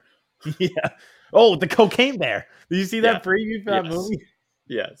Yeah. Oh, the Cocaine Bear. Did you see that preview for that movie?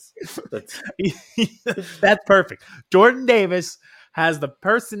 Yes. That's perfect. Jordan Davis has the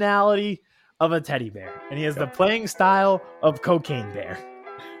personality of a teddy bear, and he has the playing style of Cocaine Bear.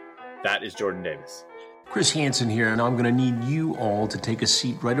 That is Jordan Davis. Chris Hansen here, and I'm going to need you all to take a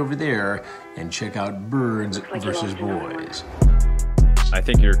seat right over there and check out Birds versus Boys. I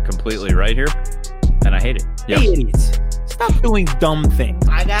think you're completely right here, and I hate it. Yep. Hey, idiots. Stop doing dumb things.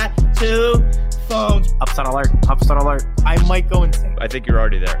 I got 2 phones. Upset alert. Upset alert. I might go insane. I think you're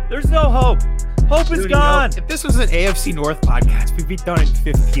already there. There's no hope. Hope is gone. If this was an AFC North podcast, we'd be done in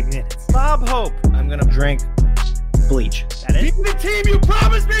 15 minutes. Bob Hope. I'm going to drink bleach. That is the team you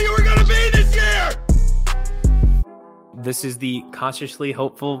promised me you were going to be this year. This is the Consciously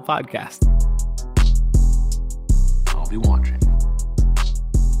Hopeful podcast. I'll be watching.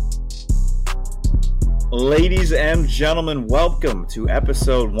 Ladies and gentlemen, welcome to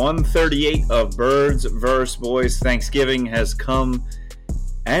episode 138 of Birds vs. Boys. Thanksgiving has come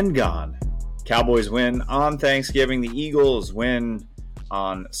and gone. Cowboys win on Thanksgiving. The Eagles win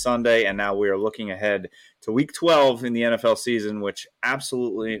on Sunday. And now we are looking ahead to week 12 in the NFL season, which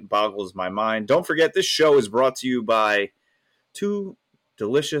absolutely boggles my mind. Don't forget, this show is brought to you by 2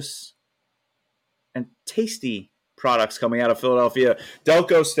 delicious and tasty products coming out of Philadelphia,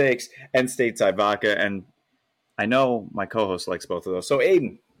 Delco Steaks and Stateside Vodka. And I know my co-host likes both of those. So,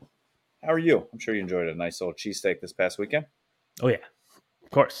 Aiden, how are you? I'm sure you enjoyed a nice old cheesesteak this past weekend. Oh, yeah.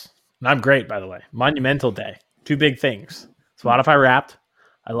 Of course. And I'm great, by the way. Monumental day. 2 big things. Spotify Wrapped.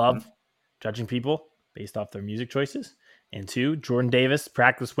 I love judging people based off their music choices. And 2, Jordan Davis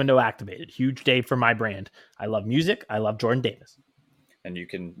practice window activated. Huge day for my brand. I love music. I love Jordan Davis. And you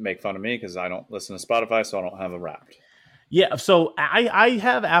can make fun of me because I don't listen to Spotify, so I don't have a Wrapped. Yeah, so I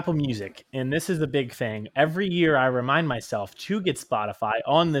have Apple Music, and this is a big thing. Every year I remind myself to get Spotify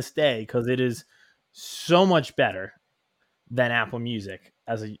on this day because it is so much better than Apple Music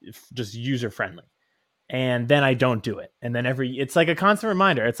as just user-friendly. And then I don't do it. And then it's like a constant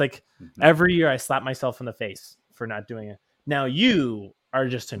reminder. It's like every year I slap myself in the face for not doing it. Now you are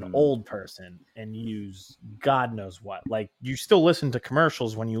just an old person and use God knows what. Like, you still listen to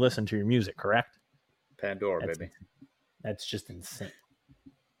commercials when you listen to your music, correct? Pandora, baby. That's just insane.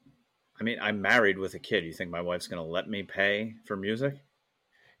 I mean, I'm married with a kid. You think my wife's going to let me pay for music?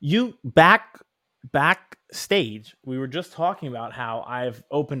 You backstage, we were just talking about how I've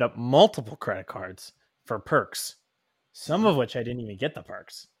opened up multiple credit cards for perks, some of which I didn't even get the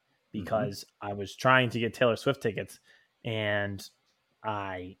perks because I was trying to get Taylor Swift tickets, and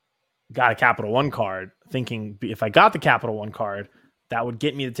I got a Capital One card thinking if I got the Capital One card, that would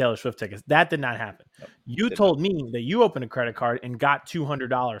get me the Taylor Swift tickets. That did not happen. Nope, you told me that you opened a credit card and got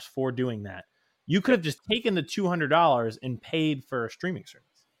 $200 for doing that. You could have just taken the $200 and paid for a streaming service.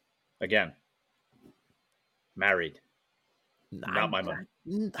 Again, married. Not my money.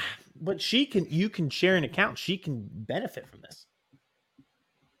 But you can share an account. She can benefit from this.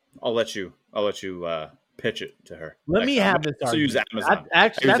 I'll let you pitch it to her. Let me have this. So use Amazon.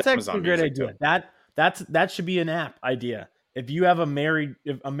 That's actually a great idea. That should be an app idea. If you have a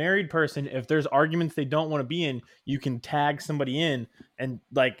married person, if there's arguments they don't want to be in, you can tag somebody in and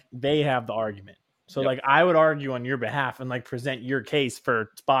like they have the argument. So like I would argue on your behalf and like present your case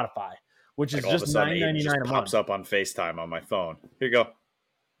for Spotify, which is just $9.99 a month. Pops up on FaceTime on my phone. Here you go.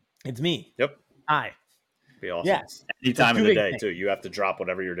 It's me. Yep. Hi. Be awesome. Yes. Any time of the day too. You have to drop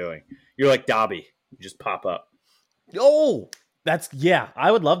whatever you're doing. You're like Dobby. You just pop up. Oh,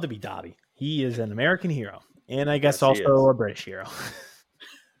 I would love to be Dobby. He is an American hero. And I guess also a British hero.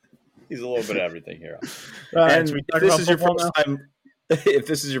 He's a little bit of everything hero. And if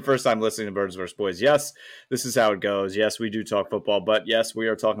this is your first time listening to Birds vs. Boys, yes, this is how it goes. Yes, we do talk football, but yes, we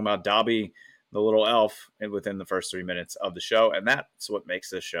are talking about Dobby, the little elf, within the first 3 minutes of the show, and that's what makes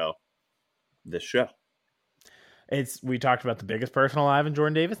this show. We talked about the biggest person alive in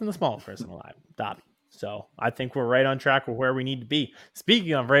Jordan Davis and the smallest person alive, Dobby. So I think we're right on track with where we need to be.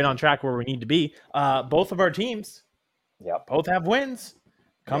 Speaking of right on track where we need to be, both of our teams, both have wins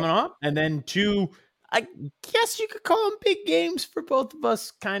coming up, and then 2, I guess you could call them big games for both of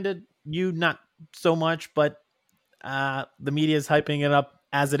us. Kind of, you not so much, but the media is hyping it up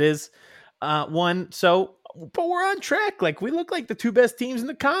as it is. But we're on track. Like, we look like the 2 best teams in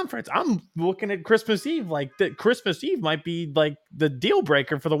the conference. I'm looking at Christmas Eve. Like, Christmas Eve might be like the deal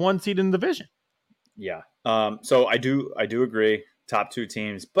breaker for the 1 seed in the division. Yeah. So I do agree. Top 2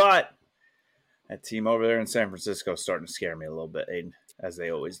 teams, but that team over there in San Francisco is starting to scare me a little bit, Aiden, as they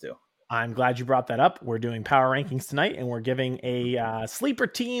always do. I'm glad you brought that up. We're doing power rankings tonight, and we're giving a sleeper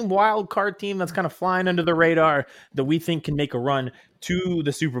team, wild card team that's kind of flying under the radar that we think can make a run to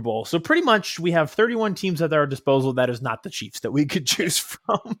the Super Bowl. So pretty much we have 31 teams at our disposal. That is not the Chiefs that we could choose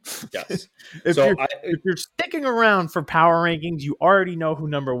from. Yes. if you're sticking around for power rankings, you already know who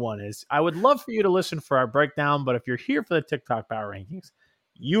number one is. I would love for you to listen for our breakdown, but if you're here for the TikTok power rankings,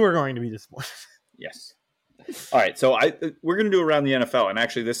 you are going to be disappointed. Yes. All right, so we're going to do around the NFL, and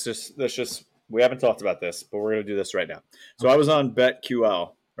actually, this just we haven't talked about this, but we're going to do this right now. So I was on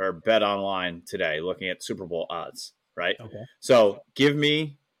BetQL or Bet Online today, looking at Super Bowl odds. Right. Okay. So give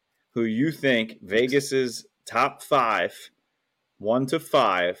me who you think Vegas's top 5, 1 to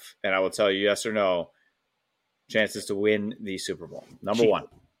 5, and I will tell you yes or no chances to win the Super Bowl. Number Chiefs. 1.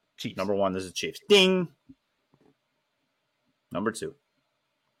 Chiefs. Number 1, this is Chiefs. Ding. Number 2.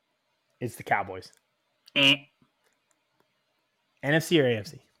 It's the Cowboys. Eh. NFC or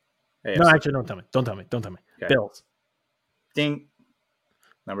AFC? AFC. No, actually, don't tell me. Okay. Bills. Ding.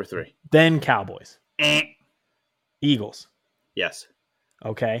 Number 3. Then Cowboys. Eh. Eagles. Yes.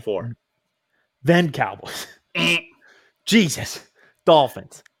 Okay. 4. Then Cowboys. Eh. Jesus.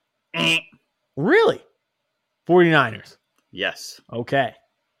 Dolphins. Eh. Really? 49ers. Yes. Okay.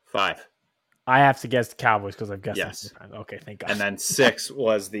 5. I have to guess the Cowboys because I've guessed Yes. them 4 times. Okay, thank God. And then 6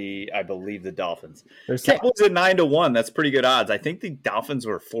 was I believe the Dolphins. There's 6. Cowboys at 9-1. That's pretty good odds. I think the Dolphins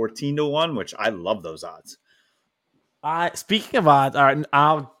were 14-1, which I love those odds. Speaking of odds, all right,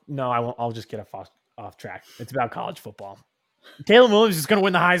 I won't. I'll just get off track. It's about college football. Caleb Williams is going to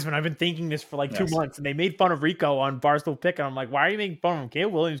win the Heisman. I've been thinking this for like 2 months, and they made fun of Rico on Barstool Pick, and I'm like, why are you making fun of him?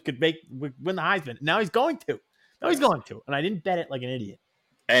 Caleb Williams could win the Heisman. Now he's going to. And I didn't bet it like an idiot.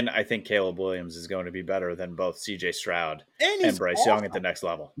 And I think Caleb Williams is going to be better than both C.J. Stroud And and Bryce Young at the next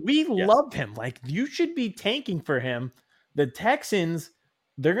level. We love him. Like, you should be tanking for him. The Texans,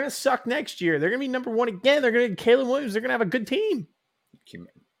 they're going to suck next year. They're going to be number 1 again. They're going to Caleb Williams. They're going to have a good team.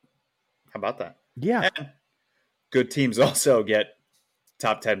 How about that? Yeah. And good teams also get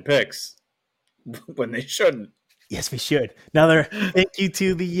top 10 picks when they shouldn't. Yes, we should. Another thank you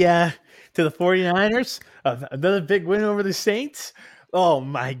to the 49ers. Another big win over the Saints. Oh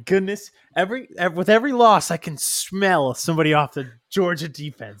my goodness! With every loss, I can smell somebody off the Georgia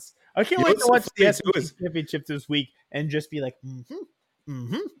defense. I can't wait to watch the SEC championship this week and just be like,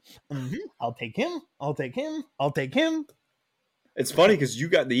 I'll take him. It's funny because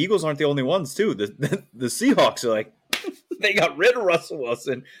the Eagles aren't the only ones too. The Seahawks are like they got rid of Russell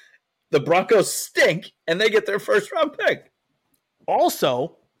Wilson. The Broncos stink, and they get their first round pick.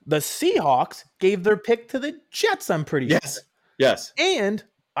 Also, the Seahawks gave their pick to the Jets. I'm pretty sure. Yes. And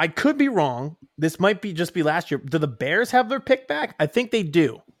I could be wrong. This might just be last year. Do the Bears have their pick back? I think they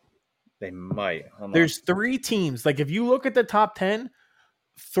do. They might. There's 3 teams. Like, if you look at the top 10,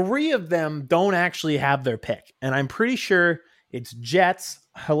 3 of them don't actually have their pick. And I'm pretty sure it's Jets,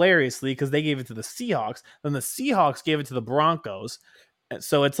 hilariously, because they gave it to the Seahawks. Then the Seahawks gave it to the Broncos.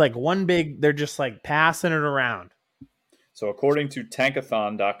 So it's like they're just like passing it around. So according to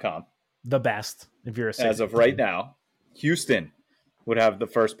tankathon.com, the best, if you're as of right now, Houston would have the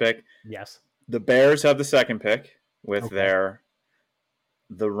first pick. Yes. The Bears have the second pick with the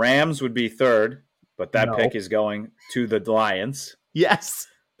Rams would be third, but that pick is going to the Lions. Yes.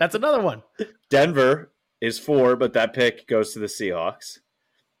 That's another one. Denver is 4, but that pick goes to the Seahawks.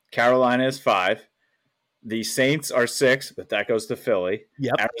 Carolina is 5. The Saints are 6, but that goes to Philly.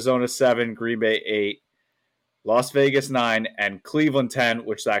 Yep. Arizona 7, Green Bay 8, Las Vegas 9, and Cleveland 10,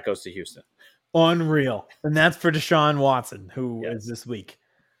 which that goes to Houston. Unreal. And that's for Deshaun Watson, who is this week.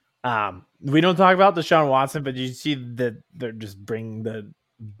 We don't talk about Deshaun Watson, but you see that they're just bringing the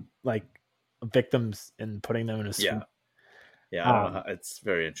victims and putting them in a suite. Yeah, I don't know. It's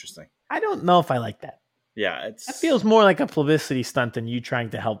very interesting. I don't know if I like that. Yeah, that feels more like a publicity stunt than you trying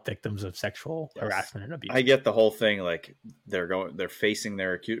to help victims of sexual harassment and abuse. I get the whole thing, like they're facing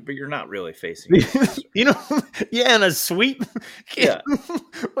their accused, but you're not really facing in a suite. Yeah.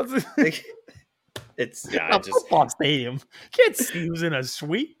 It's a football stadium. Can't see who's in a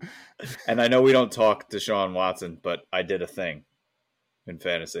suite. And I know we don't talk Deshaun Watson, but I did a thing in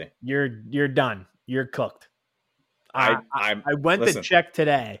fantasy. You're done. You're cooked. I went listen. to check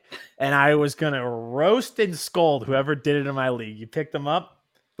today, and I was gonna roast and scold whoever did it in my league. You picked them up.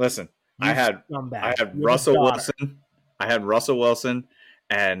 Listen, I had Russell Wilson. I had Russell Wilson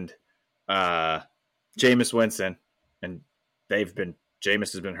and Jameis Winston, and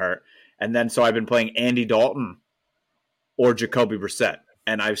Jameis has been hurt. And then so I've been playing Andy Dalton or Jacoby Brissett,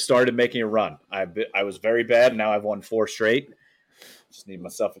 and I've started making a run. I was very bad, and now I've won 4 straight. Just need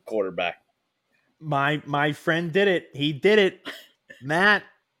myself a quarterback. My friend did it. He did it. Matt,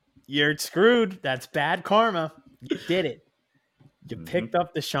 You're screwed. That's bad karma. You did it. You picked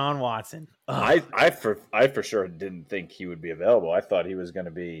up Deshaun Watson. Ugh. I for sure didn't think he would be available. I thought he was going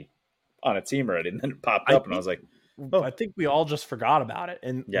to be on a team already, and then it popped up, and I was like, I think we all just forgot about it.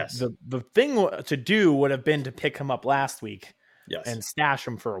 And yes, the thing to do would have been to pick him up last week yes, and stash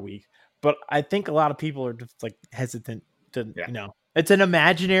him for a week. But I think a lot of people are just like hesitant to, it's an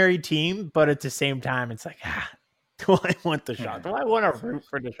imaginary team, but at the same time, it's like, do I want Deshaun? Do I want to root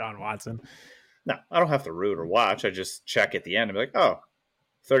for Deshaun Watson? No, I don't have to root or watch. I just check at the end and be like, oh,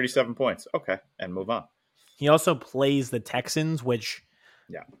 37 points. Okay. And move on. He also plays the Texans, which,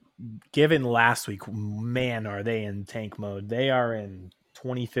 given last week, man, are they in tank mode. They are in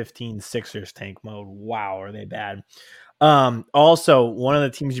 2015 Sixers tank mode. Wow, are they bad. Also, one of the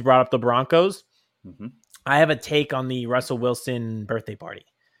teams you brought up, the Broncos, I have a take on the Russell Wilson birthday party.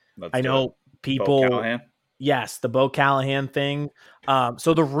 I know people... Bo Callahan? Yes, the Bo Callahan thing.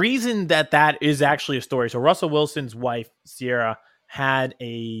 So the reason that is actually a story. So Russell Wilson's wife, Sierra, had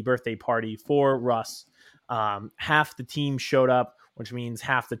a birthday party for Russ. Half the team showed up, which means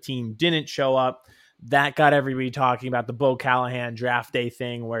half the team didn't show up. That got everybody talking about the Bo Callahan draft day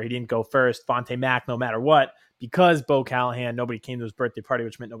thing where he didn't go first. Fonte Mack, no matter what, because Bo Callahan, nobody came to his birthday party,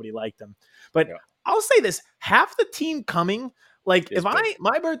 which meant nobody liked him. But I'll say this, half the team coming... Like if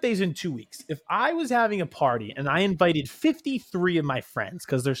my birthday's in 2 weeks, if I was having a party and I invited 53 of my friends,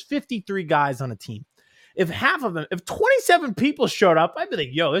 because there's 53 guys on a team, if 27 people showed up, I'd be like,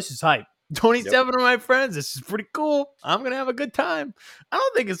 yo, this is hype. 27 of my friends, this is pretty cool. I'm going to have a good time. I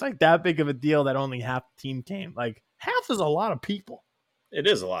don't think it's like that big of a deal that only half the team came. Like half is a lot of people. It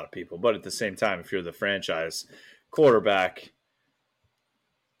is a lot of people, but at the same time, if you're the franchise quarterback,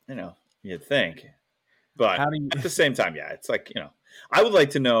 you'd think. But at the same time, it's like, I would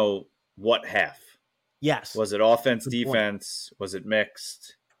like to know what half. Yes. Was it offense, defense? Was it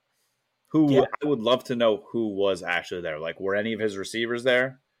mixed? I would love to know who was actually there. Like, were any of his receivers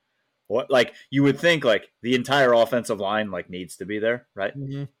there? What, like, you would think, like, the entire offensive line, like, needs to be there, right?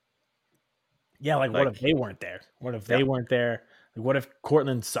 Mm-hmm. Yeah, like, what if they weren't there? What if they weren't there? Like, what if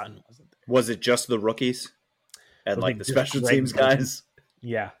Cortland Sutton wasn't there? Was it just the rookies? And, like, the special teams guys?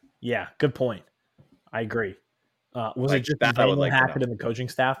 Yeah, good point. I agree. Was it just that Hackett and the coaching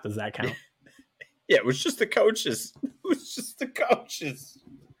staff? Does that count? Yeah, it was just the coaches.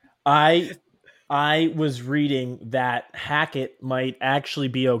 I was reading that Hackett might actually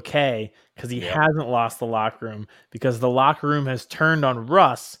be okay because he hasn't lost the locker room because the locker room has turned on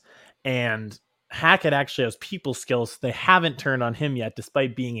Russ and Hackett actually has people skills. They haven't turned on him yet,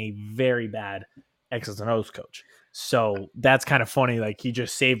 despite being a very bad X's and O's coach. So that's kind of funny. Like he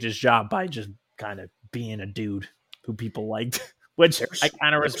just saved his job by just kind of being a dude who people liked, which I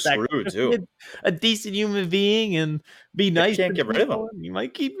kind of respect. Too. A decent human being and be nice. You can't get rid of him. You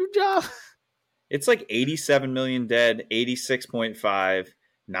might keep your job. It's like 87 million dead, 86.5,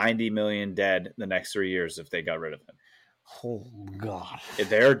 90 million dead the next 3 years if they got rid of him. Oh God,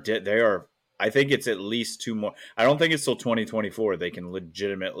 they are. I think it's at least 2 more. I don't think it's till 2024 they can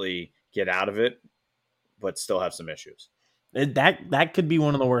legitimately get out of it, but still have some issues. That could be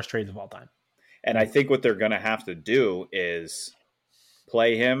one of the worst trades of all time. And I think what they're going to have to do is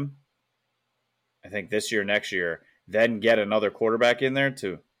play him, I think this year, next year, then get another quarterback in there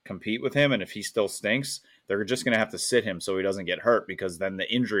to compete with him. And if he still stinks, they're just going to have to sit him so he doesn't get hurt because then the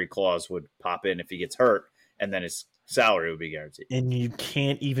injury clause would pop in if he gets hurt and then his salary would be guaranteed. And you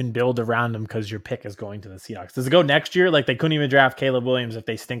can't even build around him because your pick is going to the Seahawks. Does it go next year? Like they couldn't even draft Caleb Williams if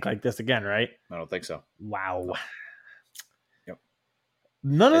they stink like this again, right? I don't think so. Wow.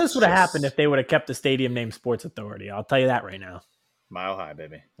 None of this would have happened if they would have kept the stadium named Sports Authority. I'll tell you that right now. Mile high,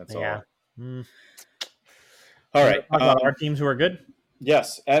 baby. That's all. All right. Talk about our teams who are good.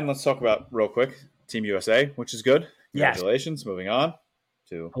 Yes, and let's talk about real quick Team USA, which is good. Congratulations. Yes. Moving on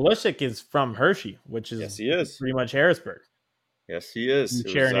to Pulisic is from Hershey, which is he is pretty much Harrisburg. Yes, he is.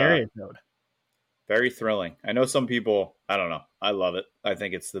 Share an area code. Very thrilling. I know some people. I don't know. I love it. I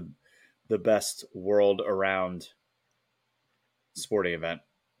think it's the best world around sporting event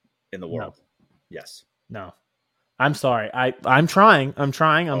in the world. No. Yes. No. I'm sorry. I'm trying. I'm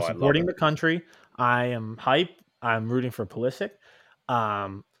supporting the country. I am hype. I'm rooting for Pulisic.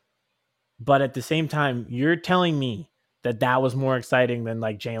 But at the same time, you're telling me that was more exciting than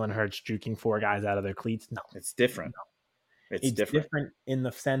like Jalen Hurts juking 4 guys out of their cleats? No. It's different. No. It's different in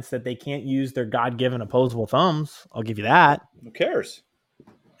the sense that they can't use their God-given opposable thumbs. I'll give you that. Who cares?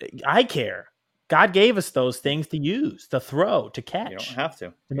 I care. God gave us those things to use, to throw, to catch. You don't have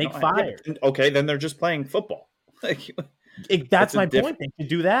to. Make fire. Okay, then they're just playing football. That's my point. They should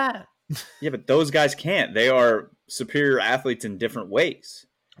do that. Yeah, but those guys can't. They are superior athletes in different ways.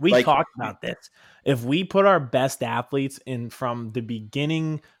 We talked about this. If we put our best athletes in from the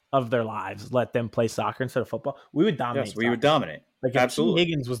beginning of their lives, let them play soccer instead of football, we would dominate. Yes, we would dominate. Like if Absolutely.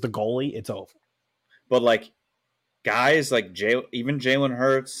 T. Higgins was the goalie, it's over. But like guys like even Jalen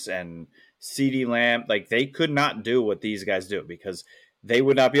Hurts and CeeDee Lamb, like they could not do what these guys do because they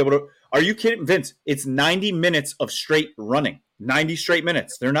would not be able to. Are you kidding, Vince? It's 90 minutes of straight running. 90 straight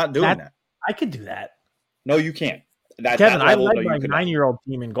minutes. They're not doing that. I could do that. No, you can't. Kevin, I led my 9-year-old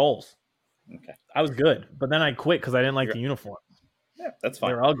team in goals. Okay. I was good, but then I quit because I didn't like the uniform. Yeah, that's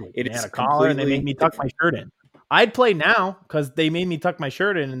fine. They're ugly. They had a completely collar and they made me tuck my shirt in. I'd play now because they made me tuck my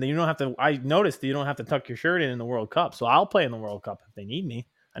shirt in, and you don't have to. I noticed that you don't have to tuck your shirt in the World Cup, so I'll play in the World Cup if they need me.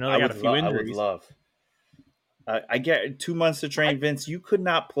 I know they got a few injuries. I would love. I get 2 months to train, Vince. You could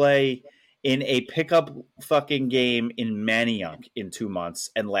not play in a pickup fucking game in Manayunk in 2 months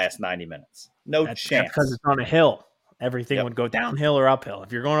and last 90 minutes. That's chance. Because it's on a hill. Everything would go downhill or uphill.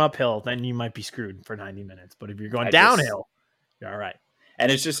 If you're going uphill, then you might be screwed for 90 minutes. But if you're going downhill, you're all right.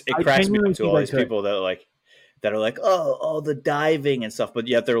 And it's just, it cracks me up to all these people that are like, oh, the diving and stuff, but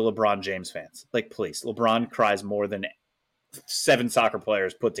yet they're LeBron James fans. Like, please, LeBron cries more than 7 soccer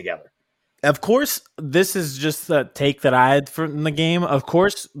players put together. Of course, this is just the take that I had from the game. Of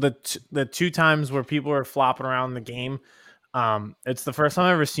course, the 2 times where people are flopping around the game, it's the first time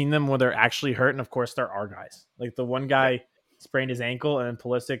I've ever seen them where they're actually hurt, and of course, there are guys. Like the one guy sprained his ankle, and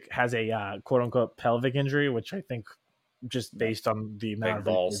Pulisic has a quote-unquote pelvic injury, which I think just based on the amount of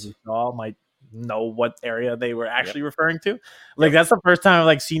balls we saw might know what area they were actually referring to. Like that's the first time I've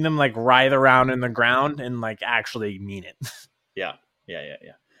like seen them like writhe around in the ground and like actually mean it. Yeah.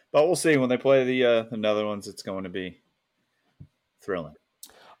 But we'll see when they play the Netherlands. It's going to be thrilling.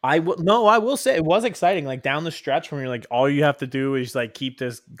 I will say it was exciting. Like down the stretch when you're like, all you have to do is like keep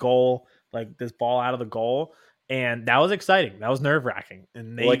this goal, like this ball out of the goal, and that was exciting. That was nerve wracking.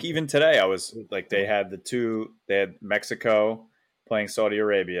 And like even today, I was like, they had Mexico playing Saudi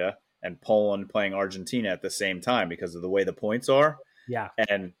Arabia and Poland playing Argentina at the same time because of the way the points are. Yeah,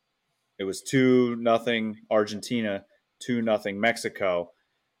 and it was 2-0 Argentina, 2-0 Mexico.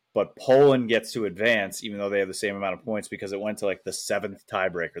 But Poland gets to advance, even though they have the same amount of points, because it went to like the 7th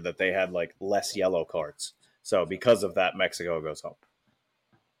tiebreaker that they had like less yellow cards. So because of that, Mexico goes home.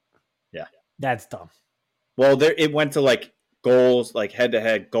 Yeah. That's dumb. Well, it went to like goals, like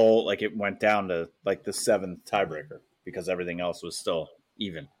head-to-head goal. Like it went down to like the 7th tiebreaker because everything else was still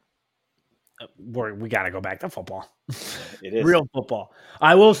even. We got to go back to football. It is. Real football.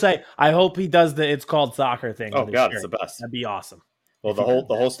 I will say, I hope he does the it's called soccer thing. Oh, God, it's the best. That'd be awesome. Well, the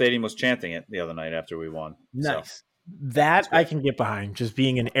whole stadium was chanting it the other night after we won. Nice. So. That I can get behind, just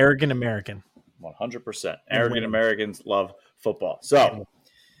being an arrogant American. 100%. Arrogant Americans love football. So,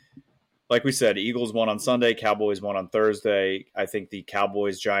 like we said, Eagles won on Sunday, Cowboys won on Thursday. I think the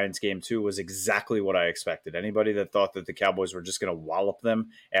Cowboys-Giants game 2 was exactly what I expected. Anybody that thought that the Cowboys were just going to wallop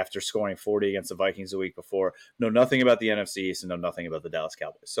them after scoring 40 against the Vikings the week before know nothing about the NFC East and know nothing about the Dallas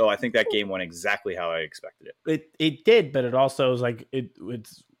Cowboys. So I think that game went exactly how I expected it. It did, but it also was like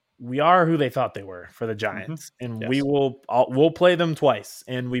it's we are who they thought they were for the Giants, and we'll play them twice,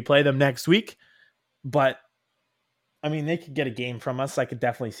 and we play them next week. But I mean, they could get a game from us. I could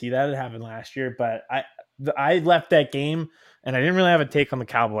definitely see that. It happened last year, but I left that game and I didn't really have a take on the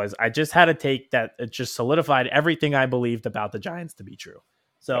Cowboys. I just had a take that it just solidified everything I believed about the Giants to be true.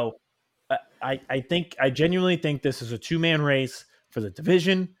 So I genuinely think this is a 2-man race for the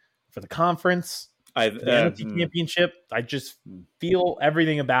division, for the conference, the NFC championship. I just feel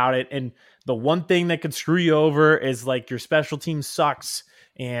everything about it. And the one thing that could screw you over is like your special team sucks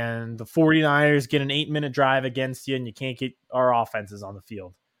and the 49ers get an 8-minute drive against you and you can't get our offenses on the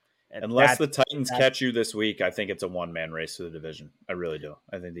field. And unless the Titans catch you this week, I think it's a 1-man race for the division. I really do.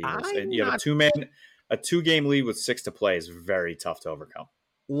 I think the Eagles. You have a 2-game lead with 6 to play is very tough to overcome.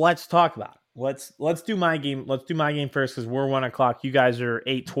 Let's talk about it. Let's do my game. Let's do my game first because we're 1:00. You guys are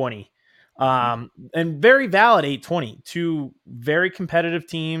 8:20. And very valid 8:20. 2 very competitive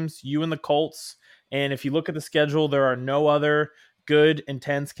teams, you and the Colts. And if you look at the schedule, there are no other good,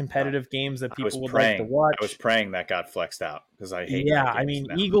 intense, competitive games that people would like to watch. I was praying that got flexed out because I hate. Yeah, I mean,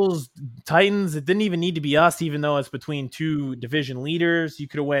 now. Eagles, Titans. It didn't even need to be us, even though it's between 2 division leaders. You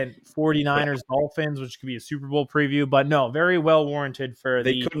could have went 49ers, Dolphins, which could be a Super Bowl preview, but no, very well warranted for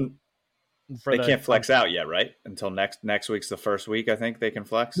they can't flex out yet, right? Until next week's the first week. I think they can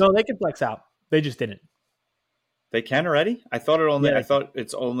flex. No, they can flex out. They just didn't. They can already. I thought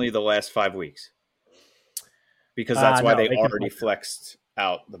it's only the last 5 weeks. Because that's why they already flexed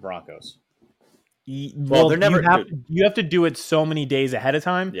out the Broncos. Well, they're never. You have to do it so many days ahead of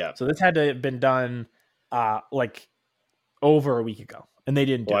time. Yeah. So this had to have been done like over a week ago. and they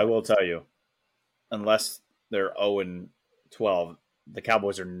didn't do Well, I it. will tell you, unless they're 0-12, the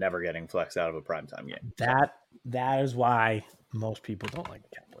Cowboys are never getting flex out of a primetime game. That is why most people don't like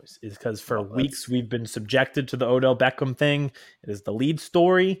the Cowboys, is because for Well, weeks we've been subjected to the Odell Beckham thing. It is the lead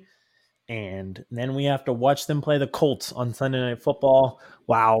story. And then we have to watch them play the Colts on Sunday Night Football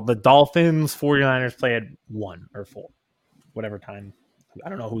while the Dolphins, 49ers play at 1 or 4, whatever time. I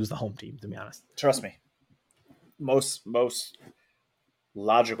don't know who's the home team, to be honest. Trust me. Most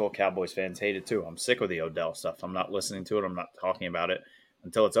logical Cowboys fans hate it too. I'm sick of the Odell stuff. I'm not listening to it. I'm not talking about it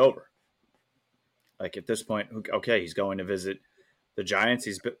until it's over. Like at this point, okay, he's going to visit the Giants,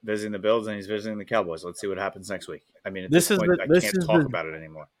 he's visiting the Bills, and he's visiting the Cowboys. Let's see what happens next week. I mean, at this point, I can't talk about it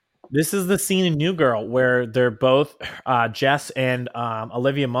anymore. This is the scene in New Girl where they're both, Jess and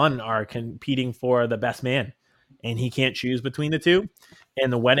Olivia Munn are competing for the best man, and he can't choose between the two.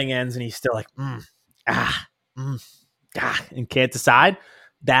 And the wedding ends, and he's still like, and can't decide.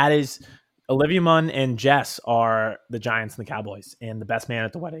 That is Olivia Munn and Jess are the Giants and the Cowboys, and the best man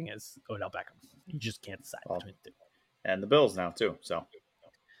at the wedding is Odell Beckham. You just can't decide between the two. And the Bills now too. So,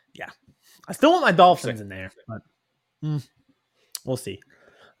 yeah, I still want my Dolphins in there, but we'll see.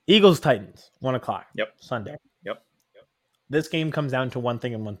 Eagles Titans, 1:00. Yep. Sunday. Yep. This game comes down to one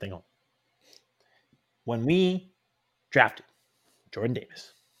thing and one thing only. When we drafted Jordan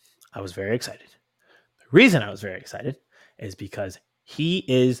Davis, I was very excited. The reason I was very excited is because he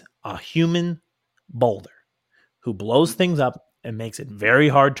is a human boulder who blows things up and makes it very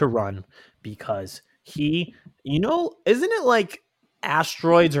hard to run because he, isn't it like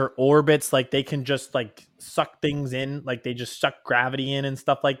asteroids or orbits, like they can just like suck things in, like they just suck gravity in and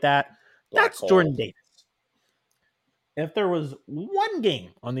stuff like that? That's Jordan Davis. If there was one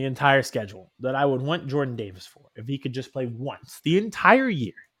game on the entire schedule that I would want Jordan Davis for, if he could just play once the entire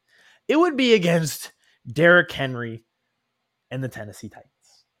year, it would be against Derrick Henry and the Tennessee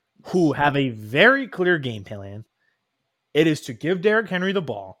Titans, who have a very clear game plan. It is to give Derrick Henry the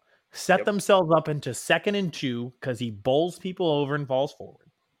ball, set themselves up into 2nd and 2 because he bowls people over and falls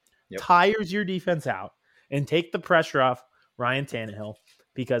forward, tires your defense out, and take the pressure off Ryan Tannehill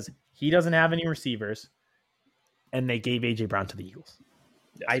because he doesn't have any receivers, and they gave A.J. Brown to the Eagles.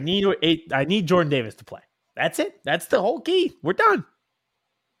 Yes. I need Jordan Davis to play. That's it. That's the whole key. We're done.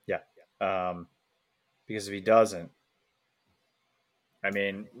 Yeah. Because if he doesn't, I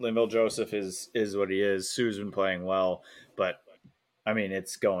mean, Linval Joseph is what he is. Sue's been playing well, but I mean,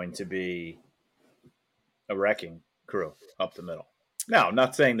 it's going to be a wrecking crew up the middle. Now, I'm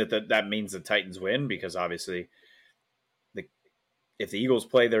not saying that means the Titans win, because obviously if the Eagles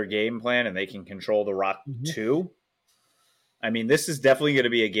play their game plan and they can control the rock too, I mean, this is definitely going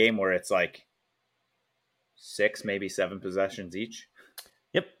to be a game where it's like 6, maybe 7 possessions each.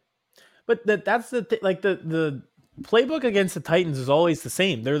 Yep. But that's the the playbook against the Titans is always the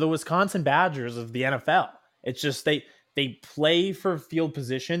same. They're the Wisconsin Badgers of the NFL. It's just they play for field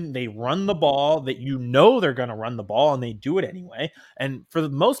position. They run the ball, that they're going to run the ball, and they do it anyway. And for the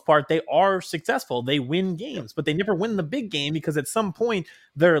most part, they are successful. They win games, but they never win the big game because at some point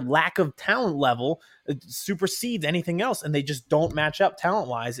their lack of talent level supersedes anything else, and they just don't match up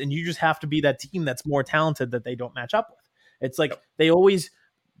talent-wise. And you just have to be that team that's more talented that they don't match up with. It's like they always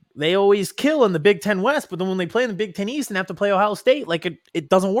kill in the Big Ten West, but then when they play in the Big Ten East and have to play Ohio State, like it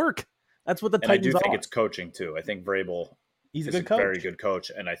doesn't work. That's what the Titans are. I do think it's coaching too. I think Vrabel is a very good coach,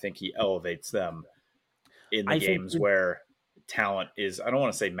 and I think he elevates them in the games where talent is, I don't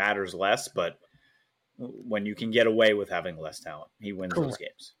want to say matters less, but when you can get away with having less talent, he wins those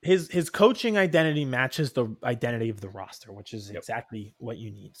games. His coaching identity matches the identity of the roster, which is exactly what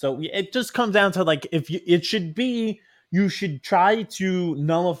you need. So it just comes down to like, you should try to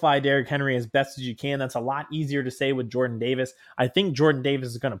nullify Derrick Henry as best as you can. That's a lot easier to say with Jordan Davis. I think Jordan Davis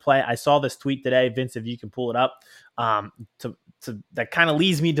is going to play. I saw this tweet today, Vince, if you can pull it up, that kind of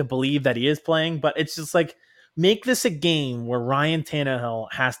leads me to believe that he is playing. But it's just like, make this a game where Ryan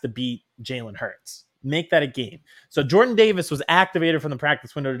Tannehill has to beat Jalen Hurts. Make that a game. So Jordan Davis was activated from the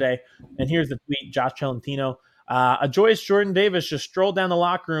practice window today. And here's the tweet, Josh Celentino. A joyous Jordan Davis just strolled down the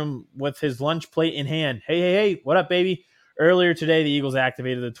locker room with his lunch plate in hand. Hey, what up, baby? Earlier today, the Eagles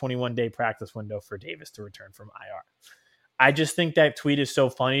activated the 21-day practice window for Davis to return from IR. I just think that tweet is so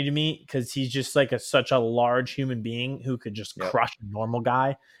funny to me because he's just like such a large human being who could just crush a normal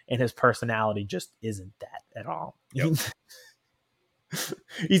guy, and his personality just isn't that at all. Yep.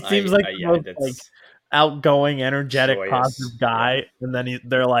 He seems like the most outgoing, energetic, positive guy, and then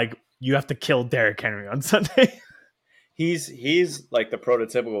they're like, you have to kill Derrick Henry on Sunday. He's like the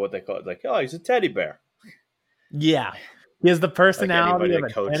prototypical, what they call it, like, oh, he's a teddy bear. Yeah. He has the personality of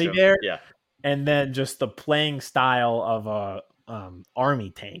a teddy bear, yeah, and then just the playing style of army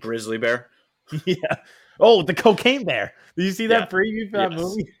tank. Grizzly bear. Yeah. Oh, the cocaine bear. Did you see that Yeah. preview for that Yes.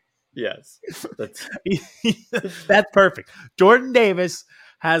 movie? Yes. That's That's perfect. Jordan Davis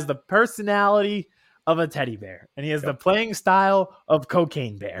has the personality of a teddy bear, and he has the playing style of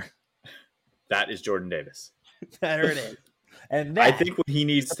cocaine bear. that is Jordan Davis. There it is. And I that, think what he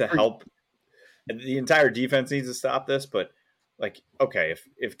needs to help, and the entire defense needs to stop this, but like, okay,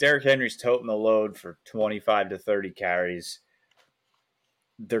 if Derrick Henry's toting the load for 25 to 30 carries,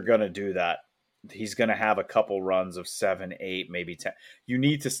 they're going to do that. He's going to have a couple runs of 7, 8, maybe 10. You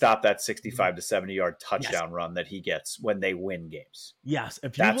need to stop that 65 to 70 yard touchdown run that he gets when they win games. yes,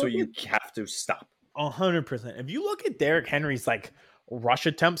 if you That's look what you have to stop. 100%. If you look at Derrick Henry's like rush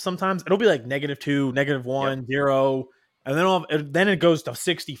attempts, sometimes it'll be like -2, -1, 0, and then it goes to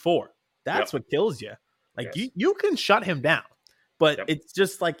 64. That's what kills you. Like you can shut him down, but it's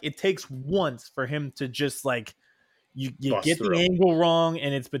just like it takes once for him to just like you get the angle wrong,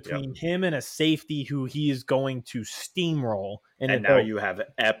 and it's between him and a safety who he is going to steamroll. And now you have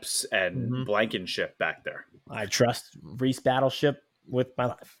Epps and Blankenship back there. I trust Reese Battleship with my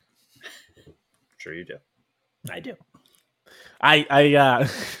life. Sure you do. I do. I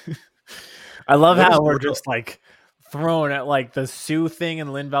love how we're just like thrown at like the Sue thing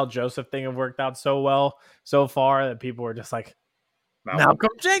and Linval Joseph thing have worked out so well so far that people were just like Malcolm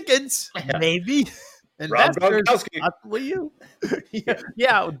Jenkins, maybe. Rob Gronkowski. Possibly you.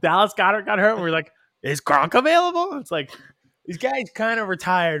 yeah, Dallas Goedert got hurt. We're like, is Gronk available? It's like these guys kind of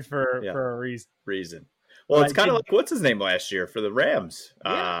retired for a reason. Well, but it's kind of like what's his name last year for the Rams.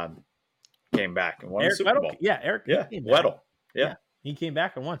 Came back and won the Super Bowl. Eric. Yeah, Weddle. Yeah, he came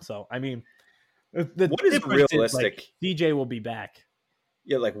back and won. So I mean, what is realistic? Like, DJ will be back.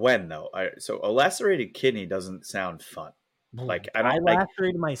 Yeah, like when though? So a lacerated kidney doesn't sound fun. Like I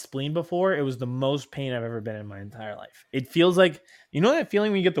lacerated my spleen before. It was the most pain I've ever been in my entire life. It feels like, you know that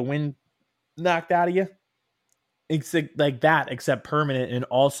feeling when you get the wind knocked out of you? It's like that, except permanent, and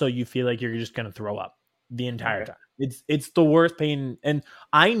also you feel like you're just gonna throw up the entire time. It's the worst pain. And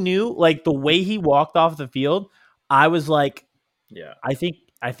I knew like the way he walked off the field, I was like, I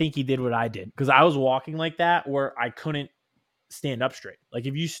think he did what I did, because I was walking like that where I couldn't stand up straight. Like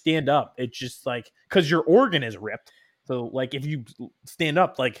if you stand up, it's just like, because your organ is ripped. So, like, if you stand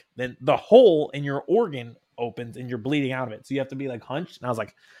up, like, then the hole in your organ opens and you're bleeding out of it. So you have to be, like, hunched. And I was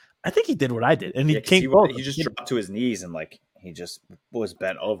like, I think he did what I did. And he came he just dropped to his knees and, like, he just was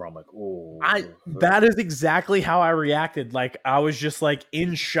bent over. I'm like, ooh. That is exactly how I reacted. Like, I was just, like,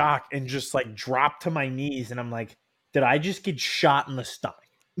 in shock and just, like, dropped to my knees. And I'm like, did I just get shot in the stomach?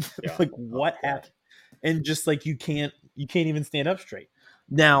 Like, what happened? And just, like, you can't even stand up straight.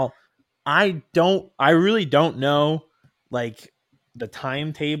 Now, I really don't know, like, the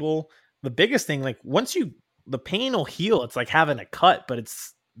timetable. The biggest thing, like, the pain will heal. It's like having a cut, but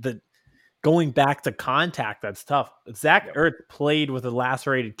it's the going back to contact that's tough. Zach Ertz played with a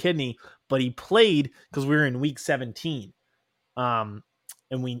lacerated kidney, but he played because we were in week 17, and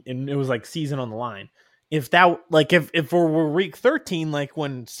it was like season on the line. If that, like, if we're week 13, like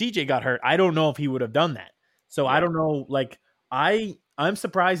when CJ got hurt, I don't know if he would have done that. So I don't know. Like, I'm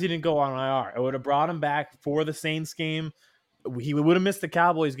surprised he didn't go on IR. I would have brought him back for the Saints game. He would have missed the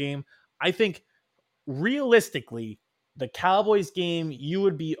Cowboys game. I think realistically, the Cowboys game, you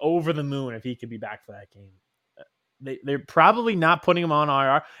would be over the moon if he could be back for that game. They're probably not putting him on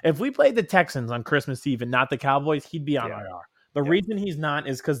IR. If we played the Texans on Christmas Eve and not the Cowboys, he'd be on IR. The reason he's not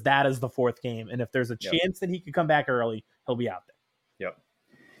is because that is the fourth game. And if there's a chance that he could come back early, he'll be out there.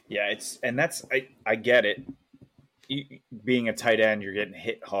 Yeah, I get it. Being a tight end, you're getting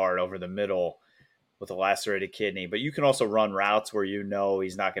hit hard over the middle with a lacerated kidney, but you can also run routes where you know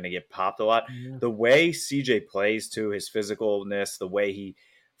he's not going to get popped a lot. Yeah. The way CJ plays, too, his physicalness, the way he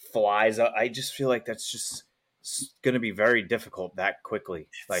flies, I just feel like that's just going to be very difficult that quickly.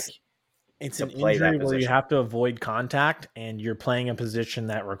 Like, it's an injury where you have to avoid contact, and you're playing a position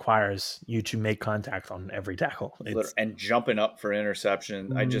that requires you to make contact on every tackle. And jumping up for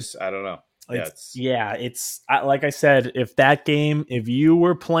interception. I don't know. It's like I said, if you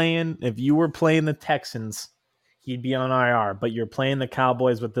were playing the Texans, he'd be on IR, but you're playing the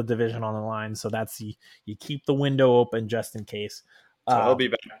Cowboys with the division on the line. So you keep the window open just in case. So he'll be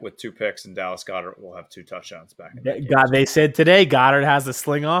back with 2 picks, and Dallas Goedert will have 2 touchdowns back. They said today Goddard has the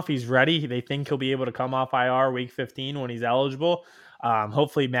sling off. He's ready. They think he'll be able to come off IR week 15 when he's eligible.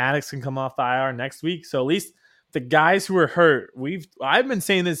 Hopefully Maddox can come off the IR next week. So at least the guys who are hurt, I've been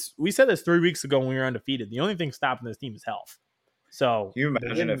saying this. We said this 3 weeks ago when we were undefeated. The only thing stopping this team is health. So can you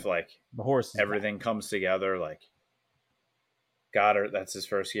imagine if like the horse everything comes together, like Goddard, that's his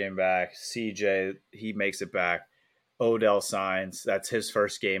first game back. CJ, he makes it back. Odell signs. That's his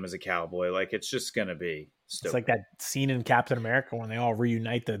first game as a Cowboy. Like, it's just going to be stupid. It's like that scene in Captain America when they all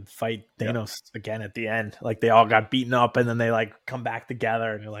reunite to fight Thanos again at the end. Like, they all got beaten up, and then they, like, come back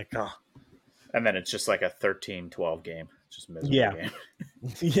together, and you're like, oh. And then it's just like a 13-12 game. It's just miserable game.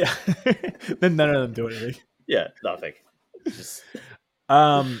 Yeah. Then none of them do anything. Yeah, nothing.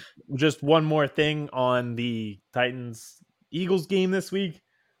 Just one more thing on the Titans-Eagles game this week.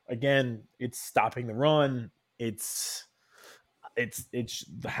 Again, it's stopping the run. It's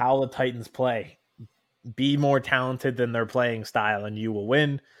how the Titans play. Be more talented than their playing style, and you will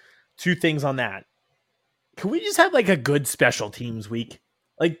win. Two things on that. Can we just have like a good special teams week?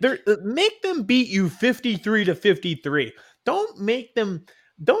 Like, make them beat you 53-53.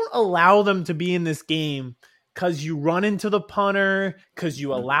 Don't allow them to be in this game because you run into the punter, because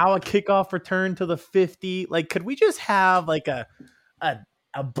you allow a kickoff return to the 50. Like, could we just have like a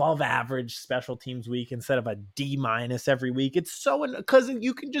above average special teams week instead of a D- every week? It's so, because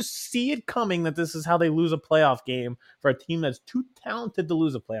you can just see it coming that this is how they lose a playoff game for a team that's too talented to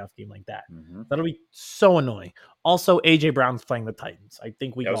lose a playoff game like that. That'll be so annoying. Also, AJ Brown's playing the Titans. I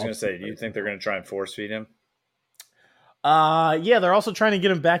think I was going to say, do you think they're going to try and force feed him? Yeah, they're also trying to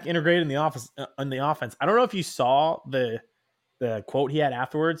get him back integrated in the office on the offense. I don't know if you saw the quote he had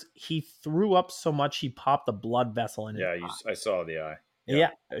afterwards. He threw up so much he popped a blood vessel in his eye. I saw the eye.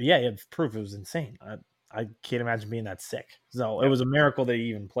 Yeah, it's proof. It was insane. I can't imagine being that sick. So it was a miracle that he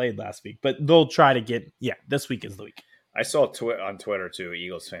even played last week. But they'll try to get this week is the week. I saw on Twitter too,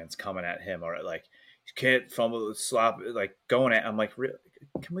 Eagles fans coming at him or like, you can't fumble, slop, like going at. I'm like, really?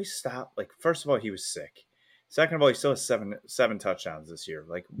 Can we stop? Like, first of all, he was sick. Second of all, he still has seven touchdowns this year.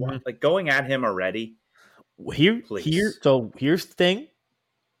 Like, what? Like, going at him already? So here's the thing.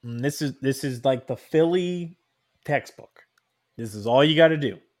 And this is like the Philly textbook. This is all you got to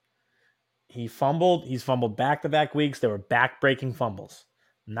do. He's fumbled back-to-back weeks. They were back-breaking fumbles.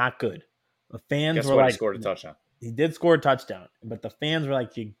 Not good. The fans were like, he scored a touchdown. He did score a touchdown, but the fans were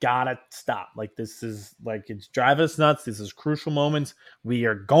like, you gotta stop. Like, this is like, it's driving us nuts. This is crucial moments. We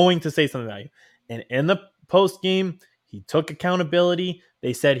are going to say something about you. And in the post game, he took accountability.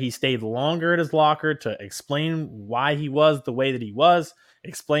 They said he stayed longer at his locker to explain why he was the way that he was,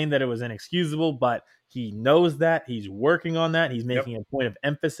 explain that it was inexcusable, but he knows that. He's working on that. He's making a point of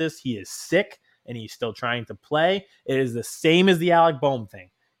emphasis. He is sick, and he's still trying to play. It is the same as the Alec Boehm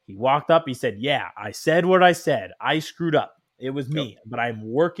thing. He walked up. He said, yeah, I said what I said. I screwed up. It was me, but I'm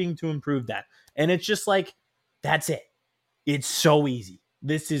working to improve that. And it's just like, that's it. It's so easy.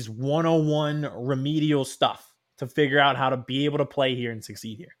 This is 101 remedial stuff to figure out how to be able to play here and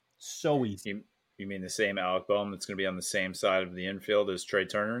succeed here. So easy. You mean the same Alec Boehm that's going to be on the same side of the infield as Trey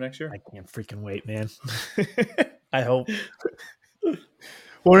Turner next year? I can't freaking wait, man. I hope.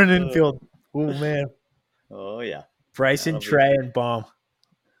 What an infield. Oh, man. Oh, yeah. Bryson, Trey, and Boehm.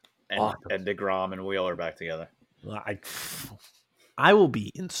 And DeGrom and Wheeler back together. I will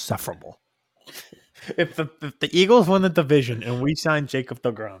be insufferable. If the Eagles win the division and we sign Jacob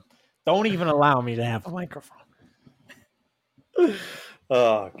DeGrom, don't even allow me to have a microphone.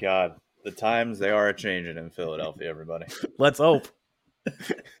 Oh, God. The times they are changing in Philadelphia, everybody. Let's hope.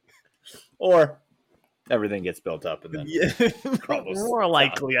 Or everything gets built up and then more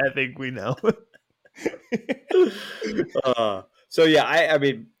likely, I think we know. So, yeah, I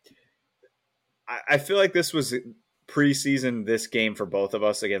mean, I feel like this was preseason, this game for both of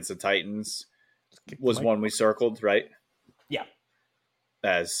us against the Titans was one we circled, right? Yeah.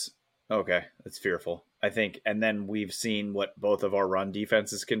 That's fearful, I think. And then we've seen what both of our run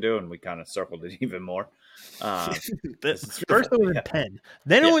defenses can do, and we kind of circled it even more. First it was in pen,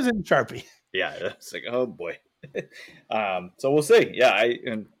 then it was in Sharpie. Yeah, it's like, oh boy. So we'll see. Yeah,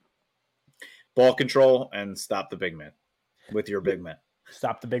 and ball control and stop the big man with your big man.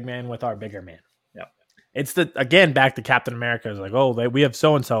 Stop the big man with our bigger man. Yeah. It's again back to Captain America. It's like, oh, we have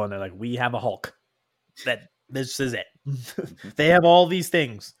so and so, and they're like, we have a Hulk. This is it. They have all these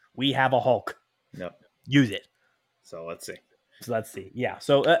things. We have a Hulk. Yep. Use it. So let's see. Yeah.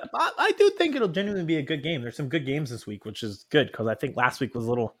 So I do think it'll genuinely be a good game. There's some good games this week, which is good because I think last week was a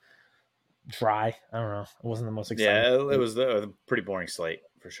little dry. I don't know. It wasn't the most exciting. Yeah, it was a pretty boring slate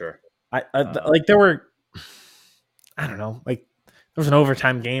for sure. Like there were, I don't know, like there was an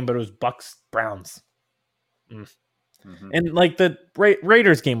overtime game, but it was Bucks Browns. And like the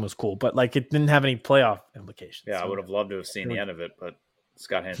Raiders game was cool, but like it didn't have any playoff implications. Yeah, so I would have loved to have seen the end of it, but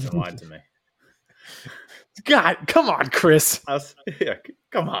Scott Hansen lied to me. God, come on, Chris.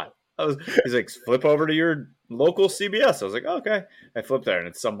 Come on. He's like, flip over to your local CBS. I was like, oh, okay. I flipped there, and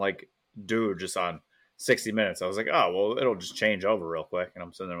it's some like dude just on 60 Minutes. I was like, oh, well, it'll just change over real quick. And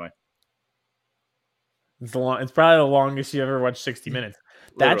I'm sitting there like, It's probably the longest you ever watched 60 Minutes.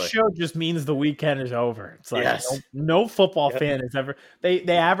 That Literally. show just means the weekend is over. It's like Yes. no football Yep. fan is ever. They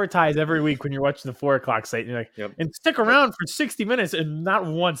advertise every week when you're watching the 4 o'clock slate. And you're like, Yep. and stick around for 60 minutes, and not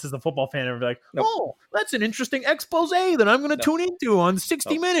once is the football fan ever be like, Nope. oh, that's an interesting expose that I'm going to tune into on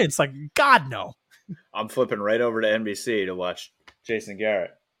 60 Nope. Minutes. Like, God, no. I'm flipping right over to NBC to watch Jason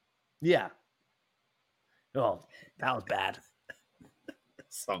Garrett. Yeah. Oh, that was bad.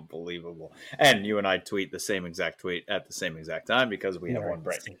 It's unbelievable. And you and I tweet the same exact tweet at the same exact time because we have You're one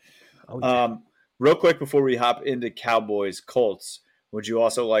brain. insane. Oh, yeah. Real quick before we hop into Cowboys Colts, would you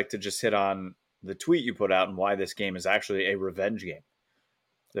also like to just hit on the tweet you put out and why this game is actually a revenge game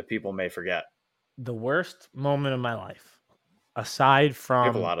that people may forget? The worst moment of my life, aside We from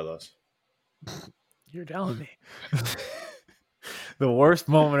have a lot of those. You're telling me. The worst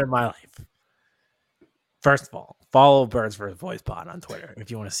moment of my life. First of all, follow Birds vs. Boys Pod on Twitter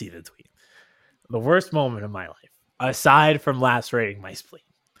if you want to see the tweet. The worst moment of my life, aside from lacerating my spleen,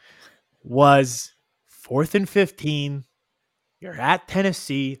 was 4th and 15. You're at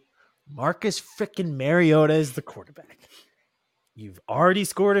Tennessee. Marcus freaking Mariota is the quarterback. You've already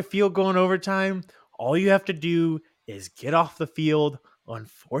scored a field goal in overtime. All you have to do is get off the field on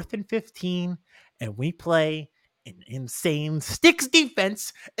 4th and 15, and we play an insane sticks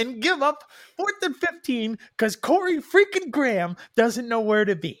defense and give up 4th and 15 because Corey freaking Graham doesn't know where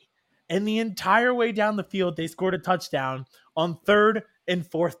to be. And the entire way down the field, they scored a touchdown on 3rd and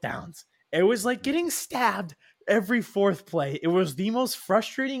 4th downs. It was like getting stabbed every 4th play. It was the most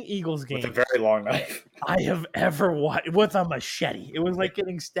frustrating Eagles game With a very long knife. I have ever watched with a machete. It was like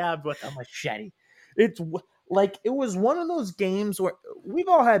getting stabbed with a machete. It's like it was one of those games where we've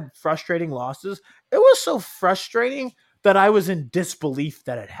all had frustrating losses. It was so frustrating that I was in disbelief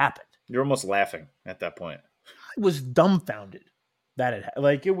that it happened. You're almost laughing at that point. I was dumbfounded that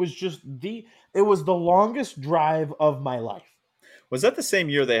it was the longest drive of my life. Was that the same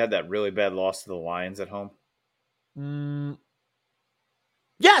year they had that really bad loss to the Lions at home?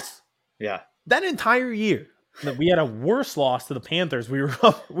 Yes, Yeah. that entire year that we had a worse loss to the Panthers. We were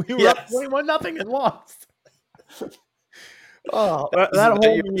up Yes. 21-0 and lost. Oh, That that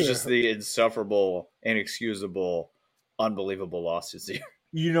whole year was year. just the insufferable, inexcusable, unbelievable loss this year.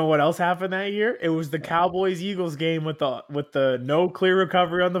 You know what else happened that year? It was the Cowboys-Eagles game with the no clear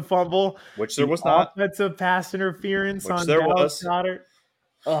recovery on the fumble, Which there the was not. offensive pass interference Which on there Dallas was. Goedert.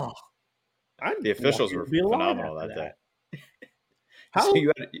 Oh, The officials were Be alive phenomenal after that day. How So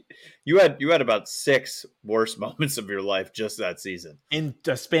you had about 6 worst moments of your life just that season. in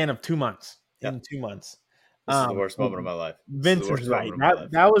a span of 2 months. Yep. In 2 months. This is the worst moment of my life. Vince is right.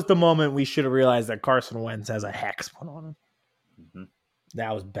 That was the moment we should have realized that Carson Wentz has a hex put on him. Mhm.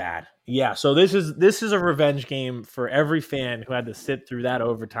 That was bad. Yeah, so this is a revenge game for every fan who had to sit through that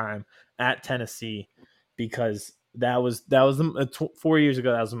overtime at Tennessee, because that was 4 years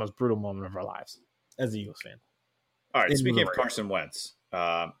ago. That was the most brutal moment of our lives as a Eagles fan. All right, in speaking of memory. Carson Wentz,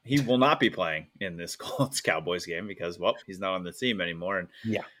 he will not be playing in this Colts Cowboys game because, well, he's not on the team anymore. And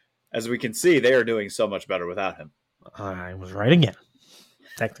Yeah. as we can see, they are doing so much better without him. I was right again,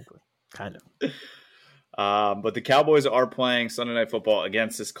 technically, kind of. But the Cowboys are playing Sunday Night Football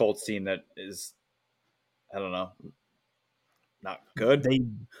against this Colts team that is, I don't know, not good. They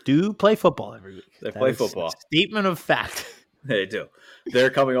do play football every week. They That play is football. a statement of fact. They do.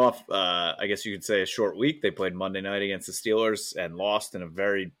 They're coming off, I guess you could say, a short week. They played Monday night against the Steelers and lost in a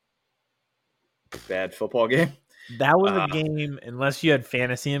very bad football game. That was a game, unless you had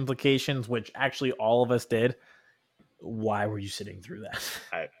fantasy implications, which actually all of us did. Why were you sitting through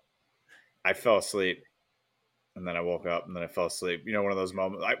that? I fell asleep, and then I woke up, and then I fell asleep. You know, one of those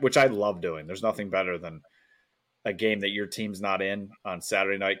moments, which I love doing. There's nothing better than a game that your team's not in on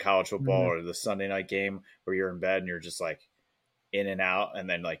Saturday night college football or the Sunday night game where you're in bed and you're just like in and out, and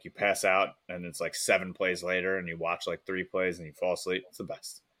then like you pass out, and it's like 7 plays later, and you watch like 3 plays, and you fall asleep. It's the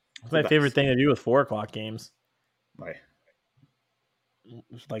best. It's my favorite thing to do with 4 o'clock games. Right.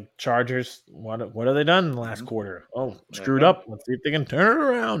 It's like Chargers. What have they done in the last quarter? Oh, screwed Yeah. up. Let's see if they can turn it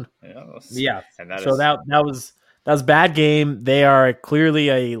around. Yeah. And that So is, that was a bad game. They are clearly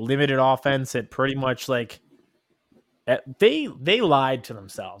a limited offense. It pretty much like they lied to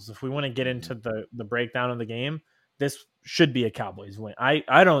themselves. If we want to get into the breakdown of the game, this should be a Cowboys win.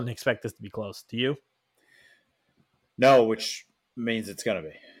 I don't expect this to be close. Do you? no, which means it's going to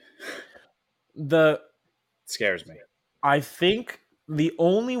be. It Scares me. I think the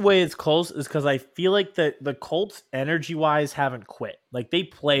only way it's close is because I feel like the Colts energy wise haven't quit. Like they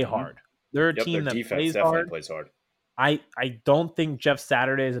play hard. They're a Yep, team their that defense plays definitely hard. plays hard. I don't think Jeff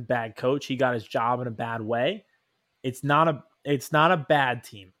Saturday is a bad coach. He got his job in a bad way. It's not a bad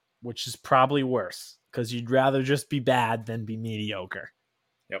team, which is probably worse. because you'd rather just be bad than be mediocre.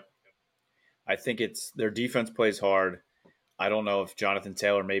 Yep. I think their defense plays hard. I don't know if Jonathan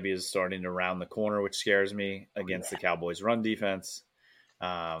Taylor maybe is starting to round the corner, which scares me against the Cowboys' run defense.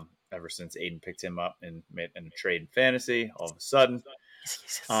 Ever since Aiden picked him up in a trade in fantasy, all of a sudden.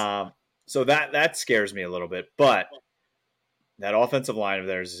 So that scares me a little bit. But that offensive line of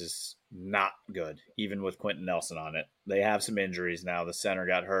theirs is not good, even with Quentin Nelson on it. They have some injuries now. The center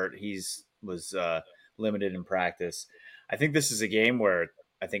got hurt. Was limited in practice. I think this is a game where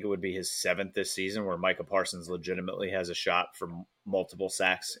I think it would be his 7th this season where Micah Parsons legitimately has a shot for multiple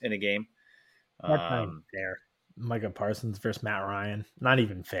sacks in a game. That's not even fair. Micah Parsons versus Matt Ryan. Not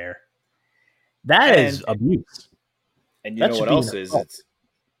even fair. That is abuse. And you know what else is?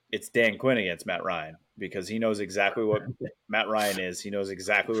 It's Dan Quinn against Matt Ryan because he knows exactly what Matt Ryan is. He knows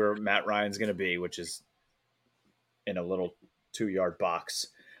exactly where Matt Ryan's going to be, which is in a little 2-yard box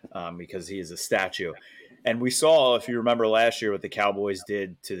because he is a statue. And we saw, if you remember last year, what the Cowboys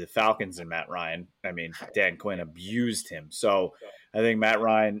did to the Falcons and Matt Ryan. I mean, Dan Quinn abused him. So I think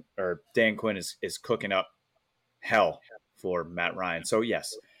Dan Quinn is cooking up hell for Matt Ryan. So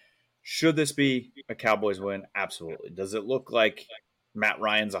yes, should this be a Cowboys win? Absolutely. Does it look like Matt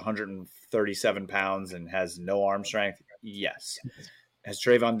Ryan's 137 pounds and has no arm strength? Yes. Has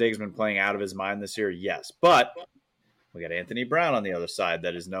Trayvon Diggs been playing out of his mind this year? Yes. But we got Anthony Brown on the other side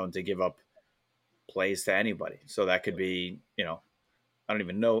that is known to give up plays to anybody. So that could be, I don't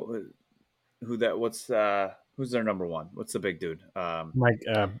even know who's their number one. What's the big dude?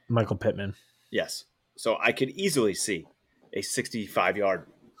 Michael Pittman. Yes. So I could easily see a 65-yard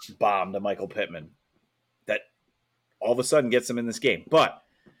bomb to Michael Pittman that all of a sudden gets him in this game. But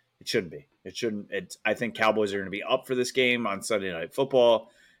it shouldn't be. It shouldn't. I think Cowboys are going to be up for this game on Sunday Night Football.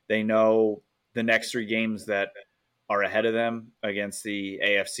 They know the next 3 games that are ahead of them against the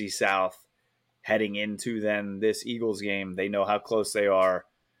AFC South heading into then this Eagles game. They know how close they are.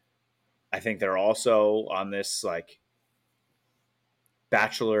 I think they're also on this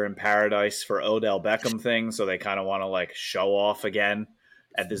Bachelor in Paradise for Odell Beckham thing. So they kind of want to show off again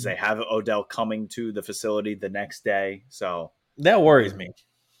as they have Odell coming to the facility the next day. So that worries me.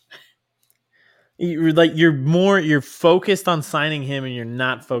 You're focused on signing him and you're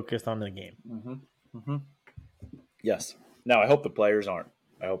not focused on the game. Mm-hmm. Mm-hmm. Yes. Now I hope the players aren't.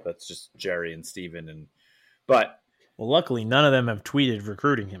 I hope that's just Jerry and Steven well, luckily none of them have tweeted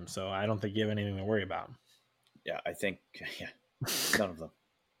recruiting him, so I don't think you have anything to worry about. Yeah, I think none of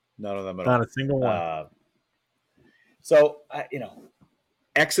them at all. Not a single one. So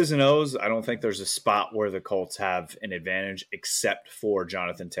X's and O's, I don't think there's a spot where the Colts have an advantage except for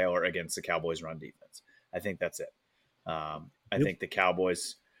Jonathan Taylor against the Cowboys' run defense. I think that's it. I think the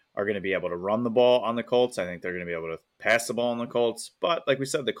Cowboys are going to be able to run the ball on the Colts. I think they're going to be able to pass the ball on the Colts. But like we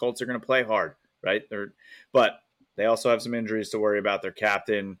said, the Colts are going to play hard, right? But they also have some injuries to worry about. Their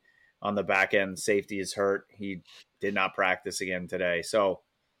captain on the back end, safety, is hurt. He did not practice again today. So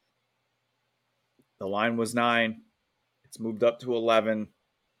the line was 9. It's moved up to 11.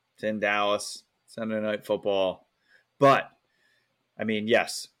 It's in Dallas, Sunday Night Football. But, I mean,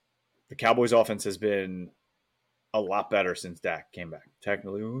 yes, the Cowboys' offense has been a lot better since Dak came back.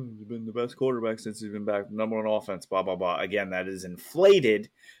 Technically, he's been the best quarterback since he's been back. Number 1 offense, blah, blah, blah. Again, that is inflated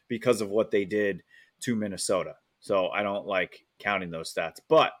because of what they did to Minnesota. So I don't like counting those stats.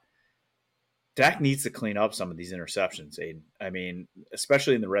 But Dak needs to clean up some of these interceptions, Aiden. I mean,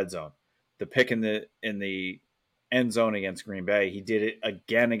 especially in the red zone. The pick in the end zone against Green Bay, he did it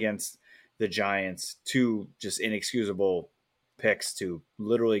again against the Giants. 2 just inexcusable picks to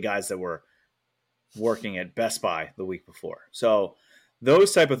literally guys that were working at Best Buy the week before. So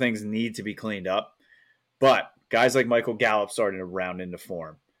those type of things need to be cleaned up. But guys like Michael Gallup starting to round into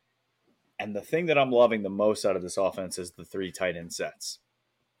form. And the thing that I'm loving the most out of this offense is the 3 tight end sets.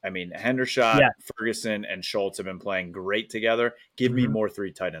 I mean, Hendershot, Ferguson, and Schultz have been playing great together. Give me more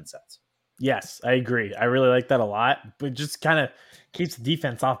 3 tight end sets. Yes, I agree. I really like that a lot. But just kind of keeps the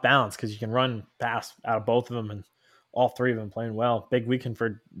defense off balance because you can run pass out of both of them, and all 3 of them playing well. Big weekend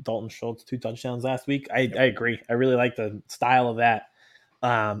for Dalton Schultz, 2 touchdowns last week. I agree. I really like the style of that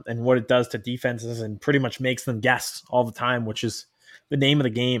and what it does to defenses and pretty much makes them guess all the time, which is the name of the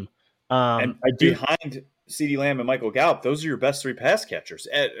game. And behind CeeDee Lamb and Michael Gallup, those are your best 3 pass catchers,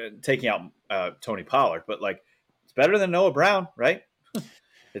 taking out Tony Pollard. But, it's better than Noah Brown, right?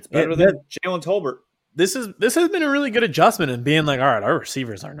 It's better than Jalen Tolbert. This has been a really good adjustment in being all right, our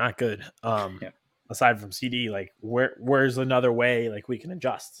receivers are not good. Aside from CD, where's another way we can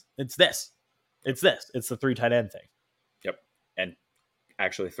adjust? It's this. It's the 3 tight end thing. Yep. And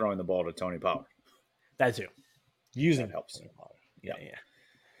actually throwing the ball to Tony Pollard. That too. Using that helps. Yeah.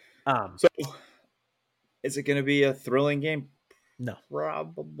 So Is it going to be a thrilling game? No.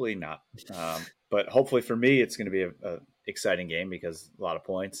 Probably not. But hopefully for me, it's going to be a exciting game because a lot of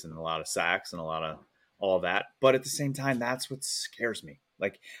points and a lot of sacks and a lot of all that. But at the same time, that's what scares me.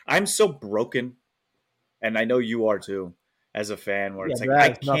 Like, I'm so broken, and I know you are too, as a fan, where it's like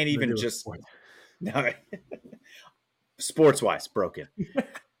I can't even just no, sports-wise broken.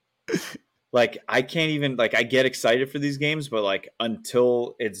 Like, I can't even, like, I get excited for these games, but like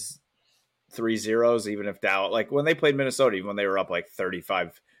until it's 3-0, even if Dallas, like when they played Minnesota, even when they were up like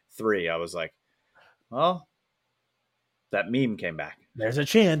 35-3, I was like, well, that meme came back. There's a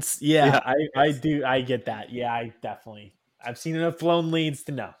chance. Yeah. I do. I get that. Yeah, I've seen enough blown leads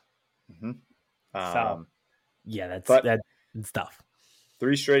to know. Mm-hmm. So, yeah, that's tough.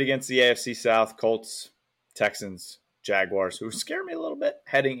 3 straight against the AFC South: Colts, Texans, Jaguars, who scare me a little bit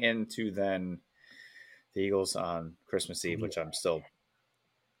heading into then the Eagles on Christmas Eve, which I'm still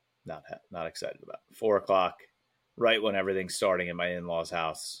not excited about. 4:00, right when everything's starting in my in-laws'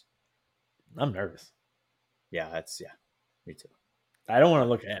 house. I'm nervous. Yeah, me too. I don't want to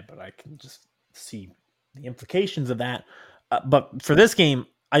look ahead, but I can just see the implications of that. But for this game,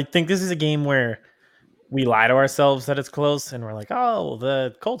 I think this is a game where we lie to ourselves that it's close, and we're like, oh,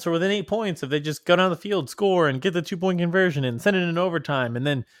 the Colts are within 8 points if they just go down the field, score, and get the 2-point conversion and send it in overtime, and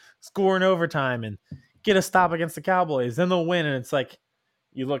then score in overtime and get a stop against the Cowboys. Then they'll win, and it's like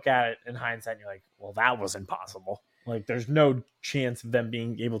you look at it in hindsight, and you're like, well, that was impossible. Like, there's no chance of them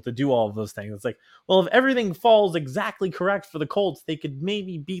being able to do all of those things. It's like, well, if everything falls exactly correct for the Colts, they could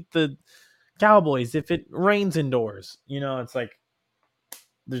maybe beat the Cowboys if it rains indoors. It's like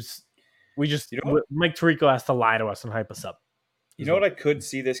Mike Tirico has to lie to us and hype us up. You know what I could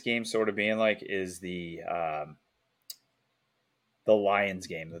see this game sort of being like is the Lions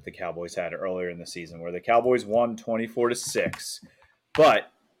game that the Cowboys had earlier in the season, where the Cowboys won 24-6,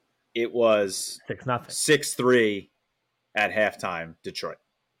 but it was 6-3 at halftime, Detroit.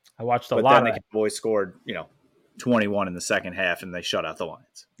 I watched but then the Cowboys scored, 21 in the second half, and they shut out the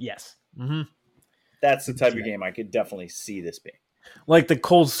Lions. Yes. Mm-hmm. That's the type of game I could definitely see this being. Like the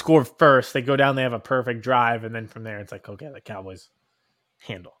Colts score first, they go down, they have a perfect drive, and then from there it's like, okay, the Cowboys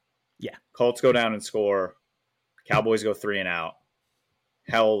handle. Yeah. Colts go down and score. Cowboys go 3 and out.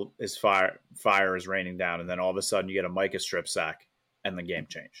 Hell is fire is raining down, and then all of a sudden you get a Micah strip sack, and the game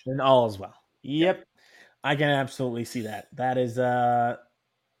changed. And all is well. Yep. I can absolutely see that. That is, I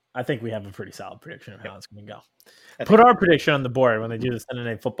think we have a pretty solid prediction of how it's going to go. Put our prediction on the board when they do the Sunday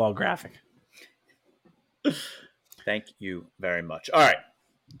Night Football graphic. Thank you very much. All right.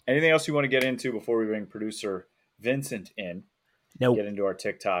 Anything else you want to get into before we bring producer Vincent in? Nope. Get into our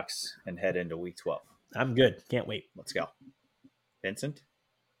TikToks and head into week 12. I'm good. Can't wait. Let's go. Vincent?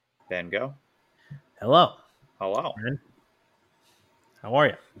 Van Gogh? Hello. Hello. How are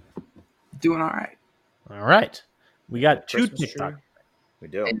you? Doing all right. All right. We got Christmas 2 TikToks. We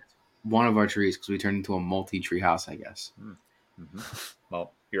do. And one of our trees, because we turned into a multi-tree house, I guess. Mm-hmm.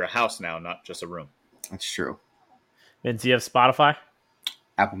 Well, you're a house now, not just a room. That's true. Vince, you have Spotify?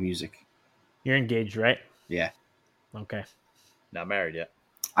 Apple Music. You're engaged, right? Yeah. Okay. Not married yet.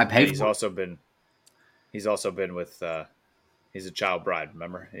 I paid. He's also been with. He's a child bride.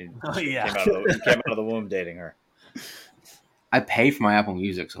 Remember? He came out of the womb dating her. I pay for my Apple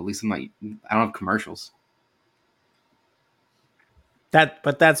Music, so at least I don't have commercials.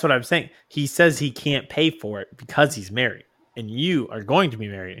 But that's what I'm saying. He says he can't pay for it because he's married, and you are going to be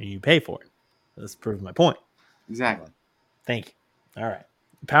married, and you pay for it. This proves my point. Exactly. Thank you. All right.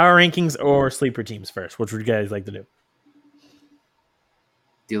 Power rankings or sleeper teams first? Which would you guys like to do?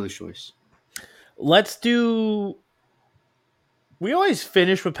 Dealer's choice. Let's do. We always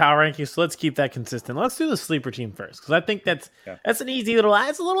finish with power rankings, so let's keep that consistent. Let's do the sleeper team first, because I think that's an easy little.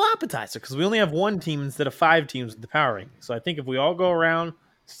 It's a little appetizer because we only have 1 team instead of 5 teams with the power rankings. So I think if we all go around,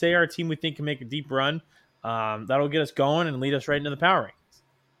 say our team we think can make a deep run, that'll get us going and lead us right into the power rankings.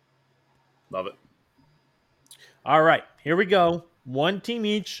 Love it. All right, here we go. 1 team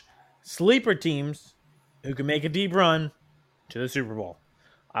each, sleeper teams who can make a deep run to the Super Bowl.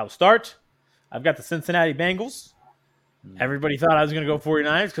 I'll start. I've got the Cincinnati Bengals. Everybody thought I was going to go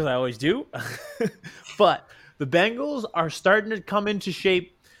 49ers because I always do. But the Bengals are starting to come into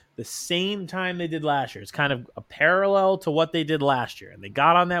shape the same time they did last year. It's kind of a parallel to what they did last year. And they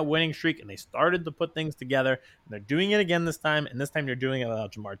got on that winning streak, and they started to put things together. And they're doing it again this time. And this time they're doing it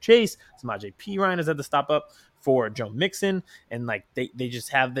without Jamar Chase. Samaje Perine has had to stop up for Joe Mixon. And like they just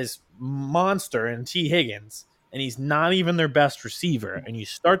have this monster in T. Higgins. And he's not even their best receiver. And you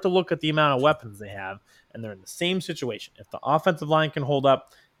start to look at the amount of weapons they have, and they're in the same situation. If the offensive line can hold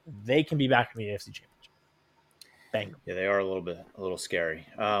up, they can be back in the AFC Championship. Bang. Yeah, they are a little scary.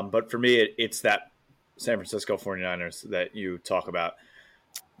 But for me, it's that San Francisco 49ers that you talk about.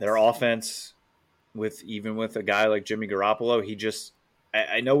 Their offense, even with a guy like Jimmy Garoppolo,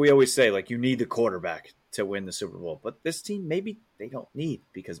 I know we always say, like, you need the quarterback to win the Super Bowl. But this team, maybe they don't need,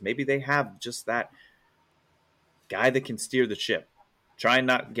 because maybe they have just that guy that can steer the ship. Try and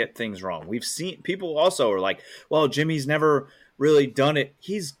not get things wrong. We've seen people also are like, well, Jimmy's never really done it.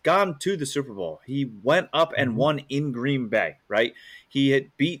 He's gone to the Super Bowl. He went up and won in Green Bay, right? He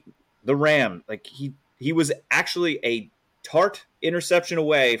had beat the Rams. Like he was actually a tart interception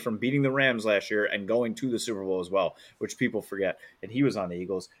away from beating the Rams last year and going to the Super Bowl as well, which people forget. And he was on the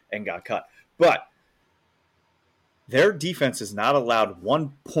Eagles and got cut. But their defense has not allowed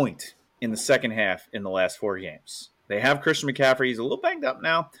 1 point in the second half in the last 4 games. They have Christian McCaffrey. He's a little banged up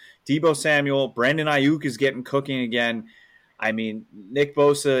now. Deebo Samuel. Brandon Ayuk is getting cooking again. I mean, Nick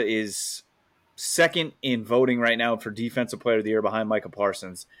Bosa is second in voting right now for Defensive Player of the Year behind Micah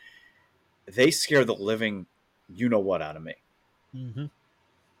Parsons. They scare the living you-know-what out of me. Mm-hmm.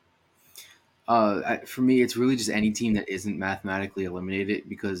 For me, it's really just any team that isn't mathematically eliminated,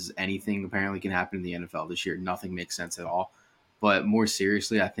 because anything apparently can happen in the NFL this year. Nothing makes sense at all. But more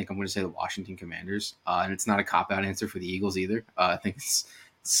seriously, I think I'm going to say the Washington Commanders. And it's not a cop-out answer for the Eagles either. I think it's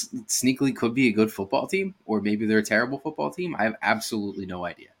sneakily could be a good football team, or maybe they're a terrible football team. I have absolutely no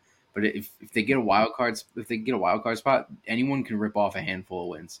idea. But if they get a wild card spot, anyone can rip off a handful of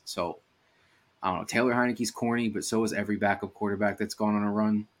wins. So I don't know. Taylor Heineke's corny, but so is every backup quarterback that's gone on a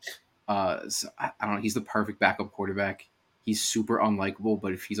run. So I don't know. He's the perfect backup quarterback. He's super unlikable,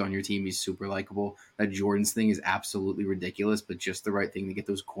 but if he's on your team, he's super likable. That Jordan's thing is absolutely ridiculous, but just the right thing to get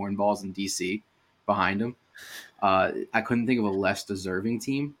those cornballs in DC behind him. I couldn't think of a less deserving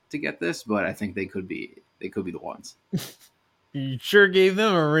team to get this, but I think they could be the ones. You sure gave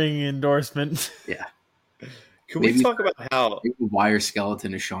them a ring endorsement. Yeah. Can we talk about how maybe the wire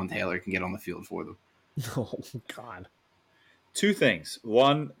skeleton of Sean Taylor can get on the field for them? Oh, God. 2 things.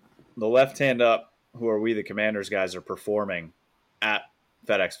 One, the left hand up, who are we, the Commanders guys, are performing at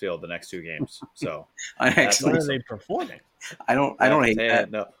FedEx Field the next 2 games. So what are they performing? I don't hate that.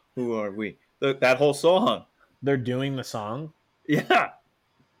 No, who are we? That whole song. They're doing the song? Yeah.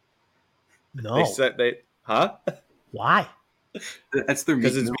 No. They said Why? That's their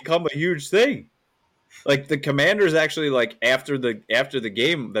because it's become a huge thing. Like the Commanders actually, like after the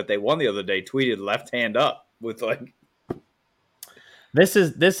game that they won the other day, tweeted left hand up with like. This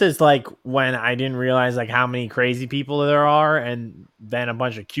is like when I didn't realize like how many crazy people there are, and then a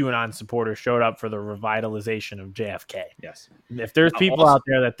bunch of QAnon supporters showed up for the revitalization of JFK. Yes. If there's people out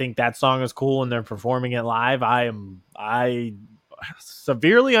there that think that song is cool and they're performing it live, I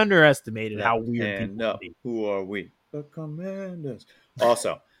severely underestimated how weird people can be. Who are we? The Commanders.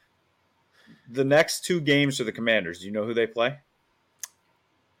 Also, the next 2 games for the Commanders, do you know who they play?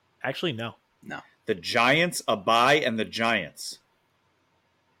 Actually, no. The Giants, a bye, and the Giants.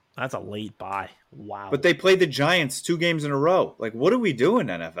 That's a late bye. Wow. But they played the Giants 2 games in a row. Like, what are we doing,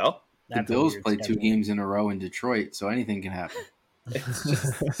 NFL? The Bills played 2 games in a row in Detroit, so anything can happen. It's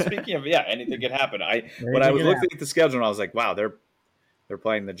just, speaking of, anything can happen. When I was looking at the schedule, I was like, wow, they're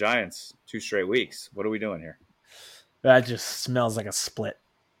playing the Giants 2 straight weeks. What are we doing here? That just smells like a split.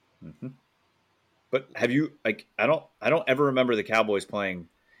 Mm-hmm. But have you I don't ever remember the Cowboys playing,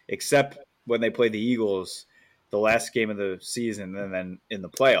 except when they played the Eagles the last game of the season and then in the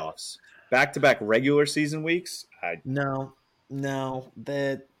playoffs. Back-to-back regular season weeks? No.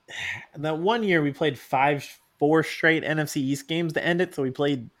 That 1 year we played 4 straight NFC East games to end it, so we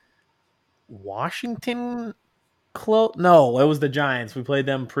played Washington close. No, it was the Giants. We played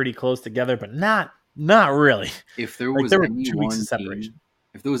them pretty close together, but not really. If there was there 2 weeks of separation.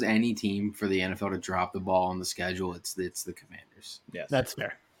 If there was any team for the NFL to drop the ball on the schedule, it's the Commanders. Yes. That's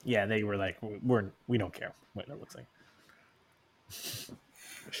fair. Yeah, they were like, we don't care what it looks like.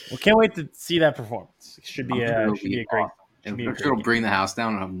 Well, can't wait to see that performance. It should be a great. I'm sure it'll bring the house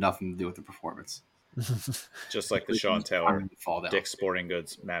down and have nothing to do with the performance. Just like the Sean Taylor Dick's Sporting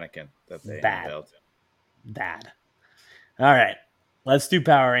Goods mannequin that they unveiled. Bad. All right, let's do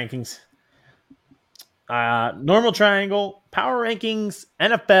power rankings. Normal triangle power rankings.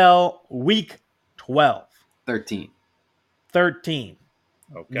 NFL Week 12. 13.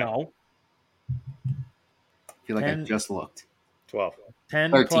 Okay. No. I feel like 10, I just looked. 12.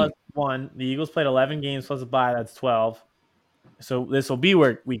 10 plus 1. The Eagles played 11 games plus a bye. That's 12. So this will be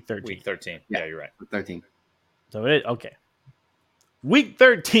week 13. Week 13. Yeah, you're right. 13. So it is okay. Week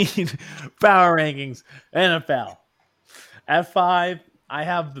 13 power rankings NFL. F5. I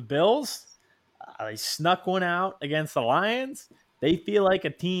have the Bills. They snuck one out against the Lions. They feel like a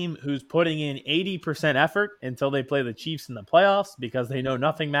team who's putting in 80% effort until they play the Chiefs in the playoffs because they know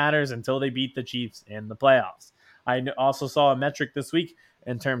nothing matters until they beat the Chiefs in the playoffs. I also saw a metric this week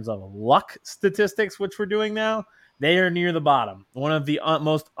in terms of luck statistics, which we're doing now. They are near the bottom, one of the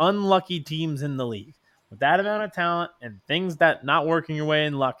most unlucky teams in the league. With that amount of talent and things that not working your way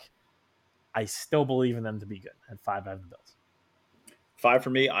in luck, I still believe in them to be good. At 5, I have the Bills. 5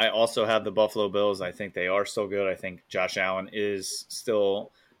 for me. I also have the Buffalo Bills. I think they are still good. I think Josh Allen is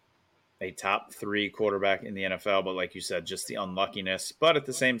still a top 3 quarterback in the NFL, but like you said, just the unluckiness. But at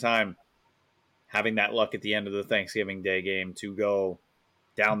the same time, having that luck at the end of the Thanksgiving Day game to go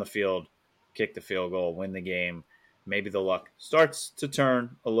down the field, kick the field goal, win the game, maybe the luck starts to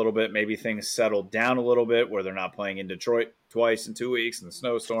turn a little bit. Maybe things settle down a little bit where they're not playing in Detroit twice in 2 weeks in the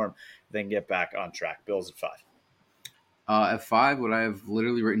snowstorm, then get back on track. Bills at 5. At 5, what I have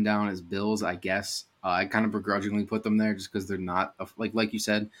literally written down is Bills, I guess. I kind of begrudgingly put them there just because they're not, like you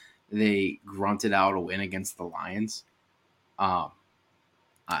said, they grunted out a win against the Lions.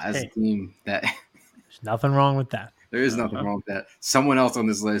 As a team that... There's nothing wrong with that. There is nothing wrong with that. Someone else on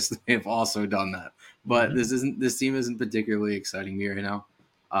this list may have also done that. But this team isn't particularly exciting me right now.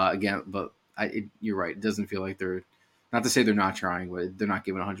 Again, but you're right. It doesn't feel like they're, not to say they're not trying, but they're not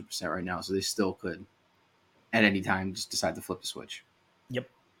giving 100% right now. So they still could, at any time, just decide to flip the switch. Yep.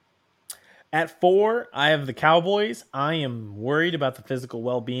 At 4, I have the Cowboys. I am worried about the physical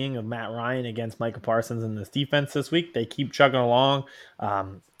well-being of Matt Ryan against Micah Parsons in this defense this week. They keep chugging along.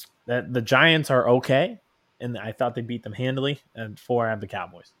 The Giants are okay, and I thought they beat them handily. And 4, I have the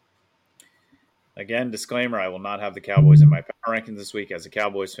Cowboys. Again, disclaimer, I will not have the Cowboys in my power rankings this week as a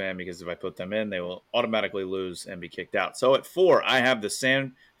Cowboys fan because if I put them in, they will automatically lose and be kicked out. So at 4, I have the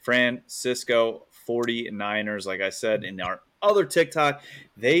San Francisco 49ers. Like I said in our other TikTok,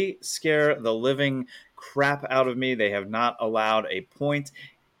 they scare the living crap out of me. They have not allowed a point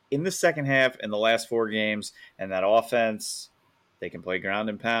in the second half in the last 4 games, and that offense, they can play ground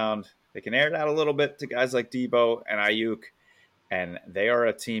and pound. They can air it out a little bit to guys like Debo and Ayuk, and they are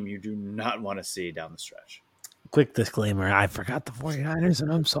a team you do not want to see down the stretch. Quick disclaimer, I forgot the 49ers,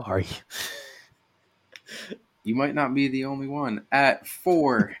 and I'm sorry. You might not be the only one. At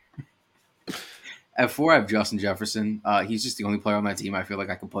 4, I have Justin Jefferson. He's just the only player on that team I feel like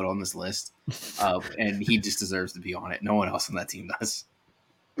I can put on this list, and he just deserves to be on it. No one else on that team does.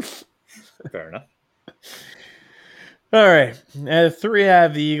 Fair enough. All right. At 3, I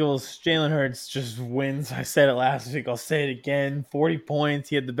have the Eagles. Jalen Hurts just wins. I said it last week. I'll say it again. 40 points.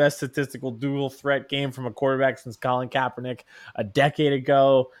 He had the best statistical dual threat game from a quarterback since Colin Kaepernick a decade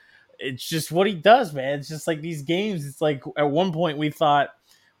ago. It's just what he does, man. It's just like these games. It's like at one point we thought,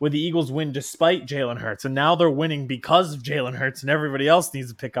 would the Eagles win despite Jalen Hurts? And now they're winning because of Jalen Hurts, and everybody else needs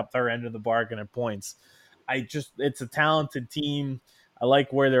to pick up their end of the bargain at points. It's a talented team. I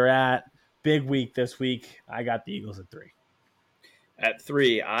like where they're at. Big week this week. I got the Eagles at 3. At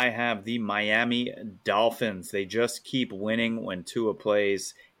 3, I have the Miami Dolphins. They just keep winning when Tua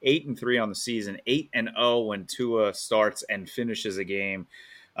plays. 8-3 on the season. 8-0 when Tua starts and finishes a game.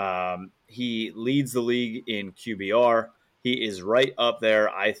 He leads the league in QBR. He is right up there,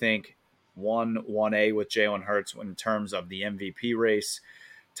 I think, 1A with Jalen Hurts in terms of the MVP race.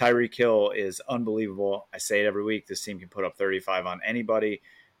 Tyreek Hill is unbelievable. I say it every week. This team can put up 35 on anybody.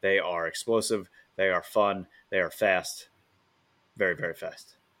 They are explosive. They are fun. They are fast. Very, very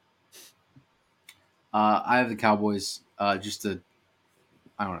fast. I have the Cowboys. I don't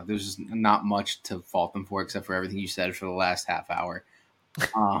know. There's just not much to fault them for except for everything you said for the last half hour.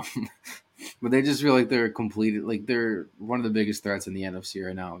 But they just feel like they're completed. Like they're one of the biggest threats in the NFC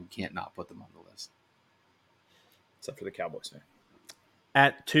right now. You can't not put them on the list. Except for the Cowboys fan.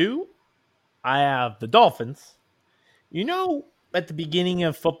 At 2, I have the Dolphins. You know, at the beginning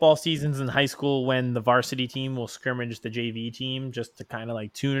of football seasons in high school when the varsity team will scrimmage the JV team just to kind of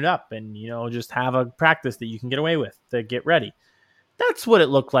like tune it up and, you know, just have a practice that you can get away with to get ready. That's what it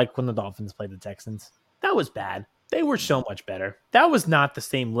looked like when the Dolphins played the Texans. That was bad. They were so much better. That was not the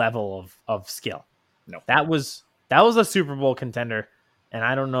same level of skill. No. That was a Super Bowl contender, and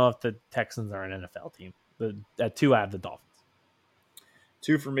I don't know if the Texans are an NFL team. At 2, I have the Dolphins.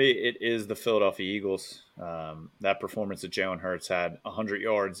 2 for me, it is the Philadelphia Eagles. That performance that Jalen Hurts had 100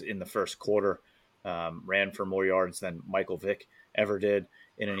 yards in the first quarter, ran for more yards than Michael Vick ever did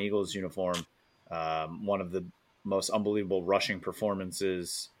in an Eagles uniform. One of the most unbelievable rushing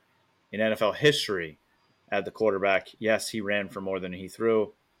performances in NFL history at the quarterback. Yes, he ran for more than he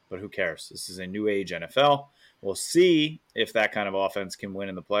threw, but who cares? This is a new age NFL. We'll see if that kind of offense can win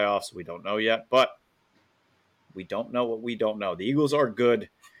in the playoffs. We don't know yet, but we don't know what we don't know. The Eagles are good.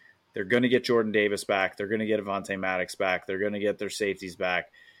 They're going to get Jordan Davis back. They're going to get Avonte Maddox back. They're going to get their safeties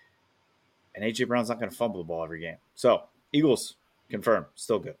back. And A.J. Brown's not going to fumble the ball every game. So, Eagles, confirmed.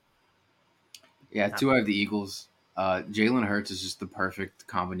 Still good. Yeah, 2 I have the Eagles. Jalen Hurts is just the perfect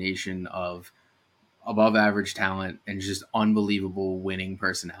combination of above average talent and just unbelievable winning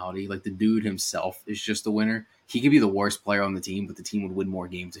personality. Like, the dude himself is just a winner. He could be the worst player on the team, but the team would win more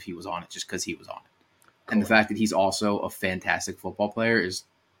games if he was on it just because he was on it. Cool. And the fact that he's also a fantastic football player is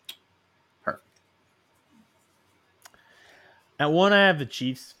perfect. At 1, I have the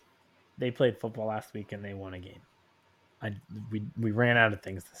Chiefs. They played football last week and they won a game. We ran out of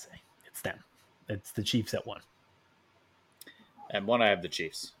things to say. It's them. It's the Chiefs at 1. And 1, I have the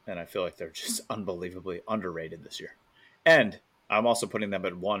Chiefs, and I feel like they're just unbelievably underrated this year. And I'm also putting them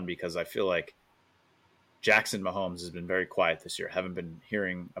at 1 because I feel like Jackson Mahomes has been very quiet this year. Haven't been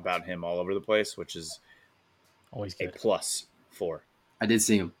hearing about him all over the place, which is always a plus for. I did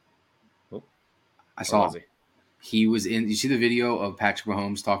see him. Oh, I saw him. He was in. You see the video of Patrick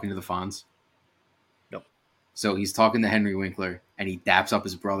Mahomes talking to the Fonz? No. So he's talking to Henry Winkler, and he daps up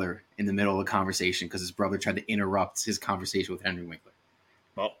his brother in the middle of the conversation because his brother tried to interrupt his conversation with Henry Winkler.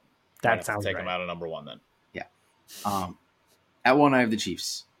 Well, that sounds take right. him out of number 1 then. Yeah. At 1, I have the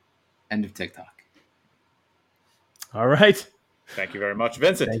Chiefs. End of TikTok. All right. Thank you very much,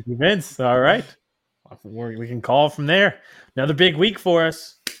 Vincent. Thank you, Vince. All right. We can call from there. Another big week for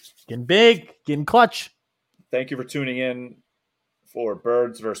us. Getting big, getting clutch. Thank you for tuning in for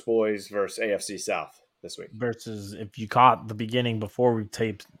Birds versus Boys versus AFC South this week. Versus, if you caught the beginning before we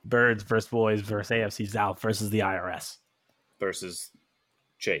taped, Birds versus Boys versus AFC South versus the IRS. Versus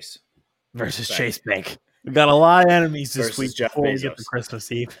Chase. Versus Chase Bank. We've got a lot of enemies this Versus week Jeff before we Bezos. get to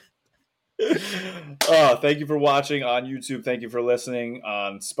Christmas Eve. Thank you for watching on YouTube. Thank you for listening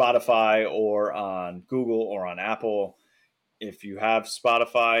on Spotify or on Google or on Apple. If you have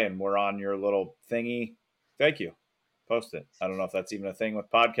Spotify and we're on your little thingy, thank you. Post it. I don't know if that's even a thing with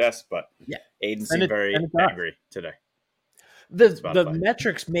podcasts, but yeah, Aiden seemed very angry today. The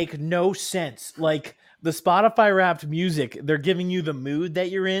metrics make no sense. Like the Spotify Wrapped music, they're giving you the mood that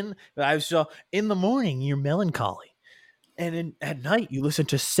you're in. I saw in the morning you're melancholy, and at night you listen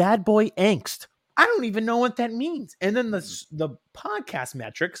to sad boy angst. I don't even know what that means. And then the podcast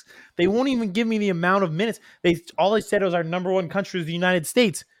metrics, they won't even give me the amount of minutes. All they said was our number 1 country is the United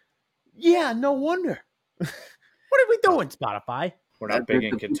States. Yeah, no wonder. What are we doing, Spotify? We're not big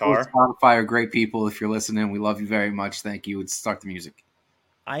in Qatar. Spotify are great people. If you're listening, we love you very much. Thank you. Let's start the music.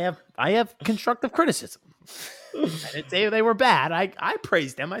 I have constructive criticism. I didn't say they were bad. I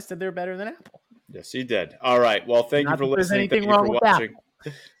praised them. I said they're better than Apple. Yes, you did. All right. Well, thank you for listening. Thank you for watching.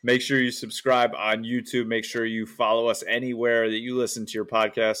 Make sure you subscribe on YouTube. Make sure you follow us anywhere that you listen to your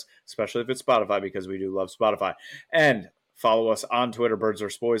podcast, especially if it's Spotify, because we do love Spotify. And follow us on Twitter, Birds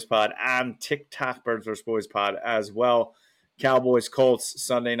vs. Boys Pod, and TikTok, Birds vs. Boys Pod as well. Cowboys, Colts,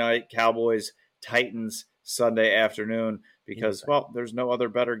 Sunday night. Cowboys, Titans, Sunday afternoon. Because, well, there's no other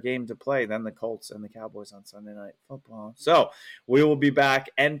better game to play than the Colts and the Cowboys on Sunday Night Football. So we will be back,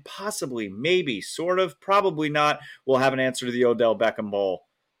 and possibly, maybe, sort of, probably not, we'll have an answer to the Odell Beckham Bowl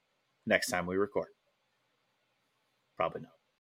next time we record. Probably not.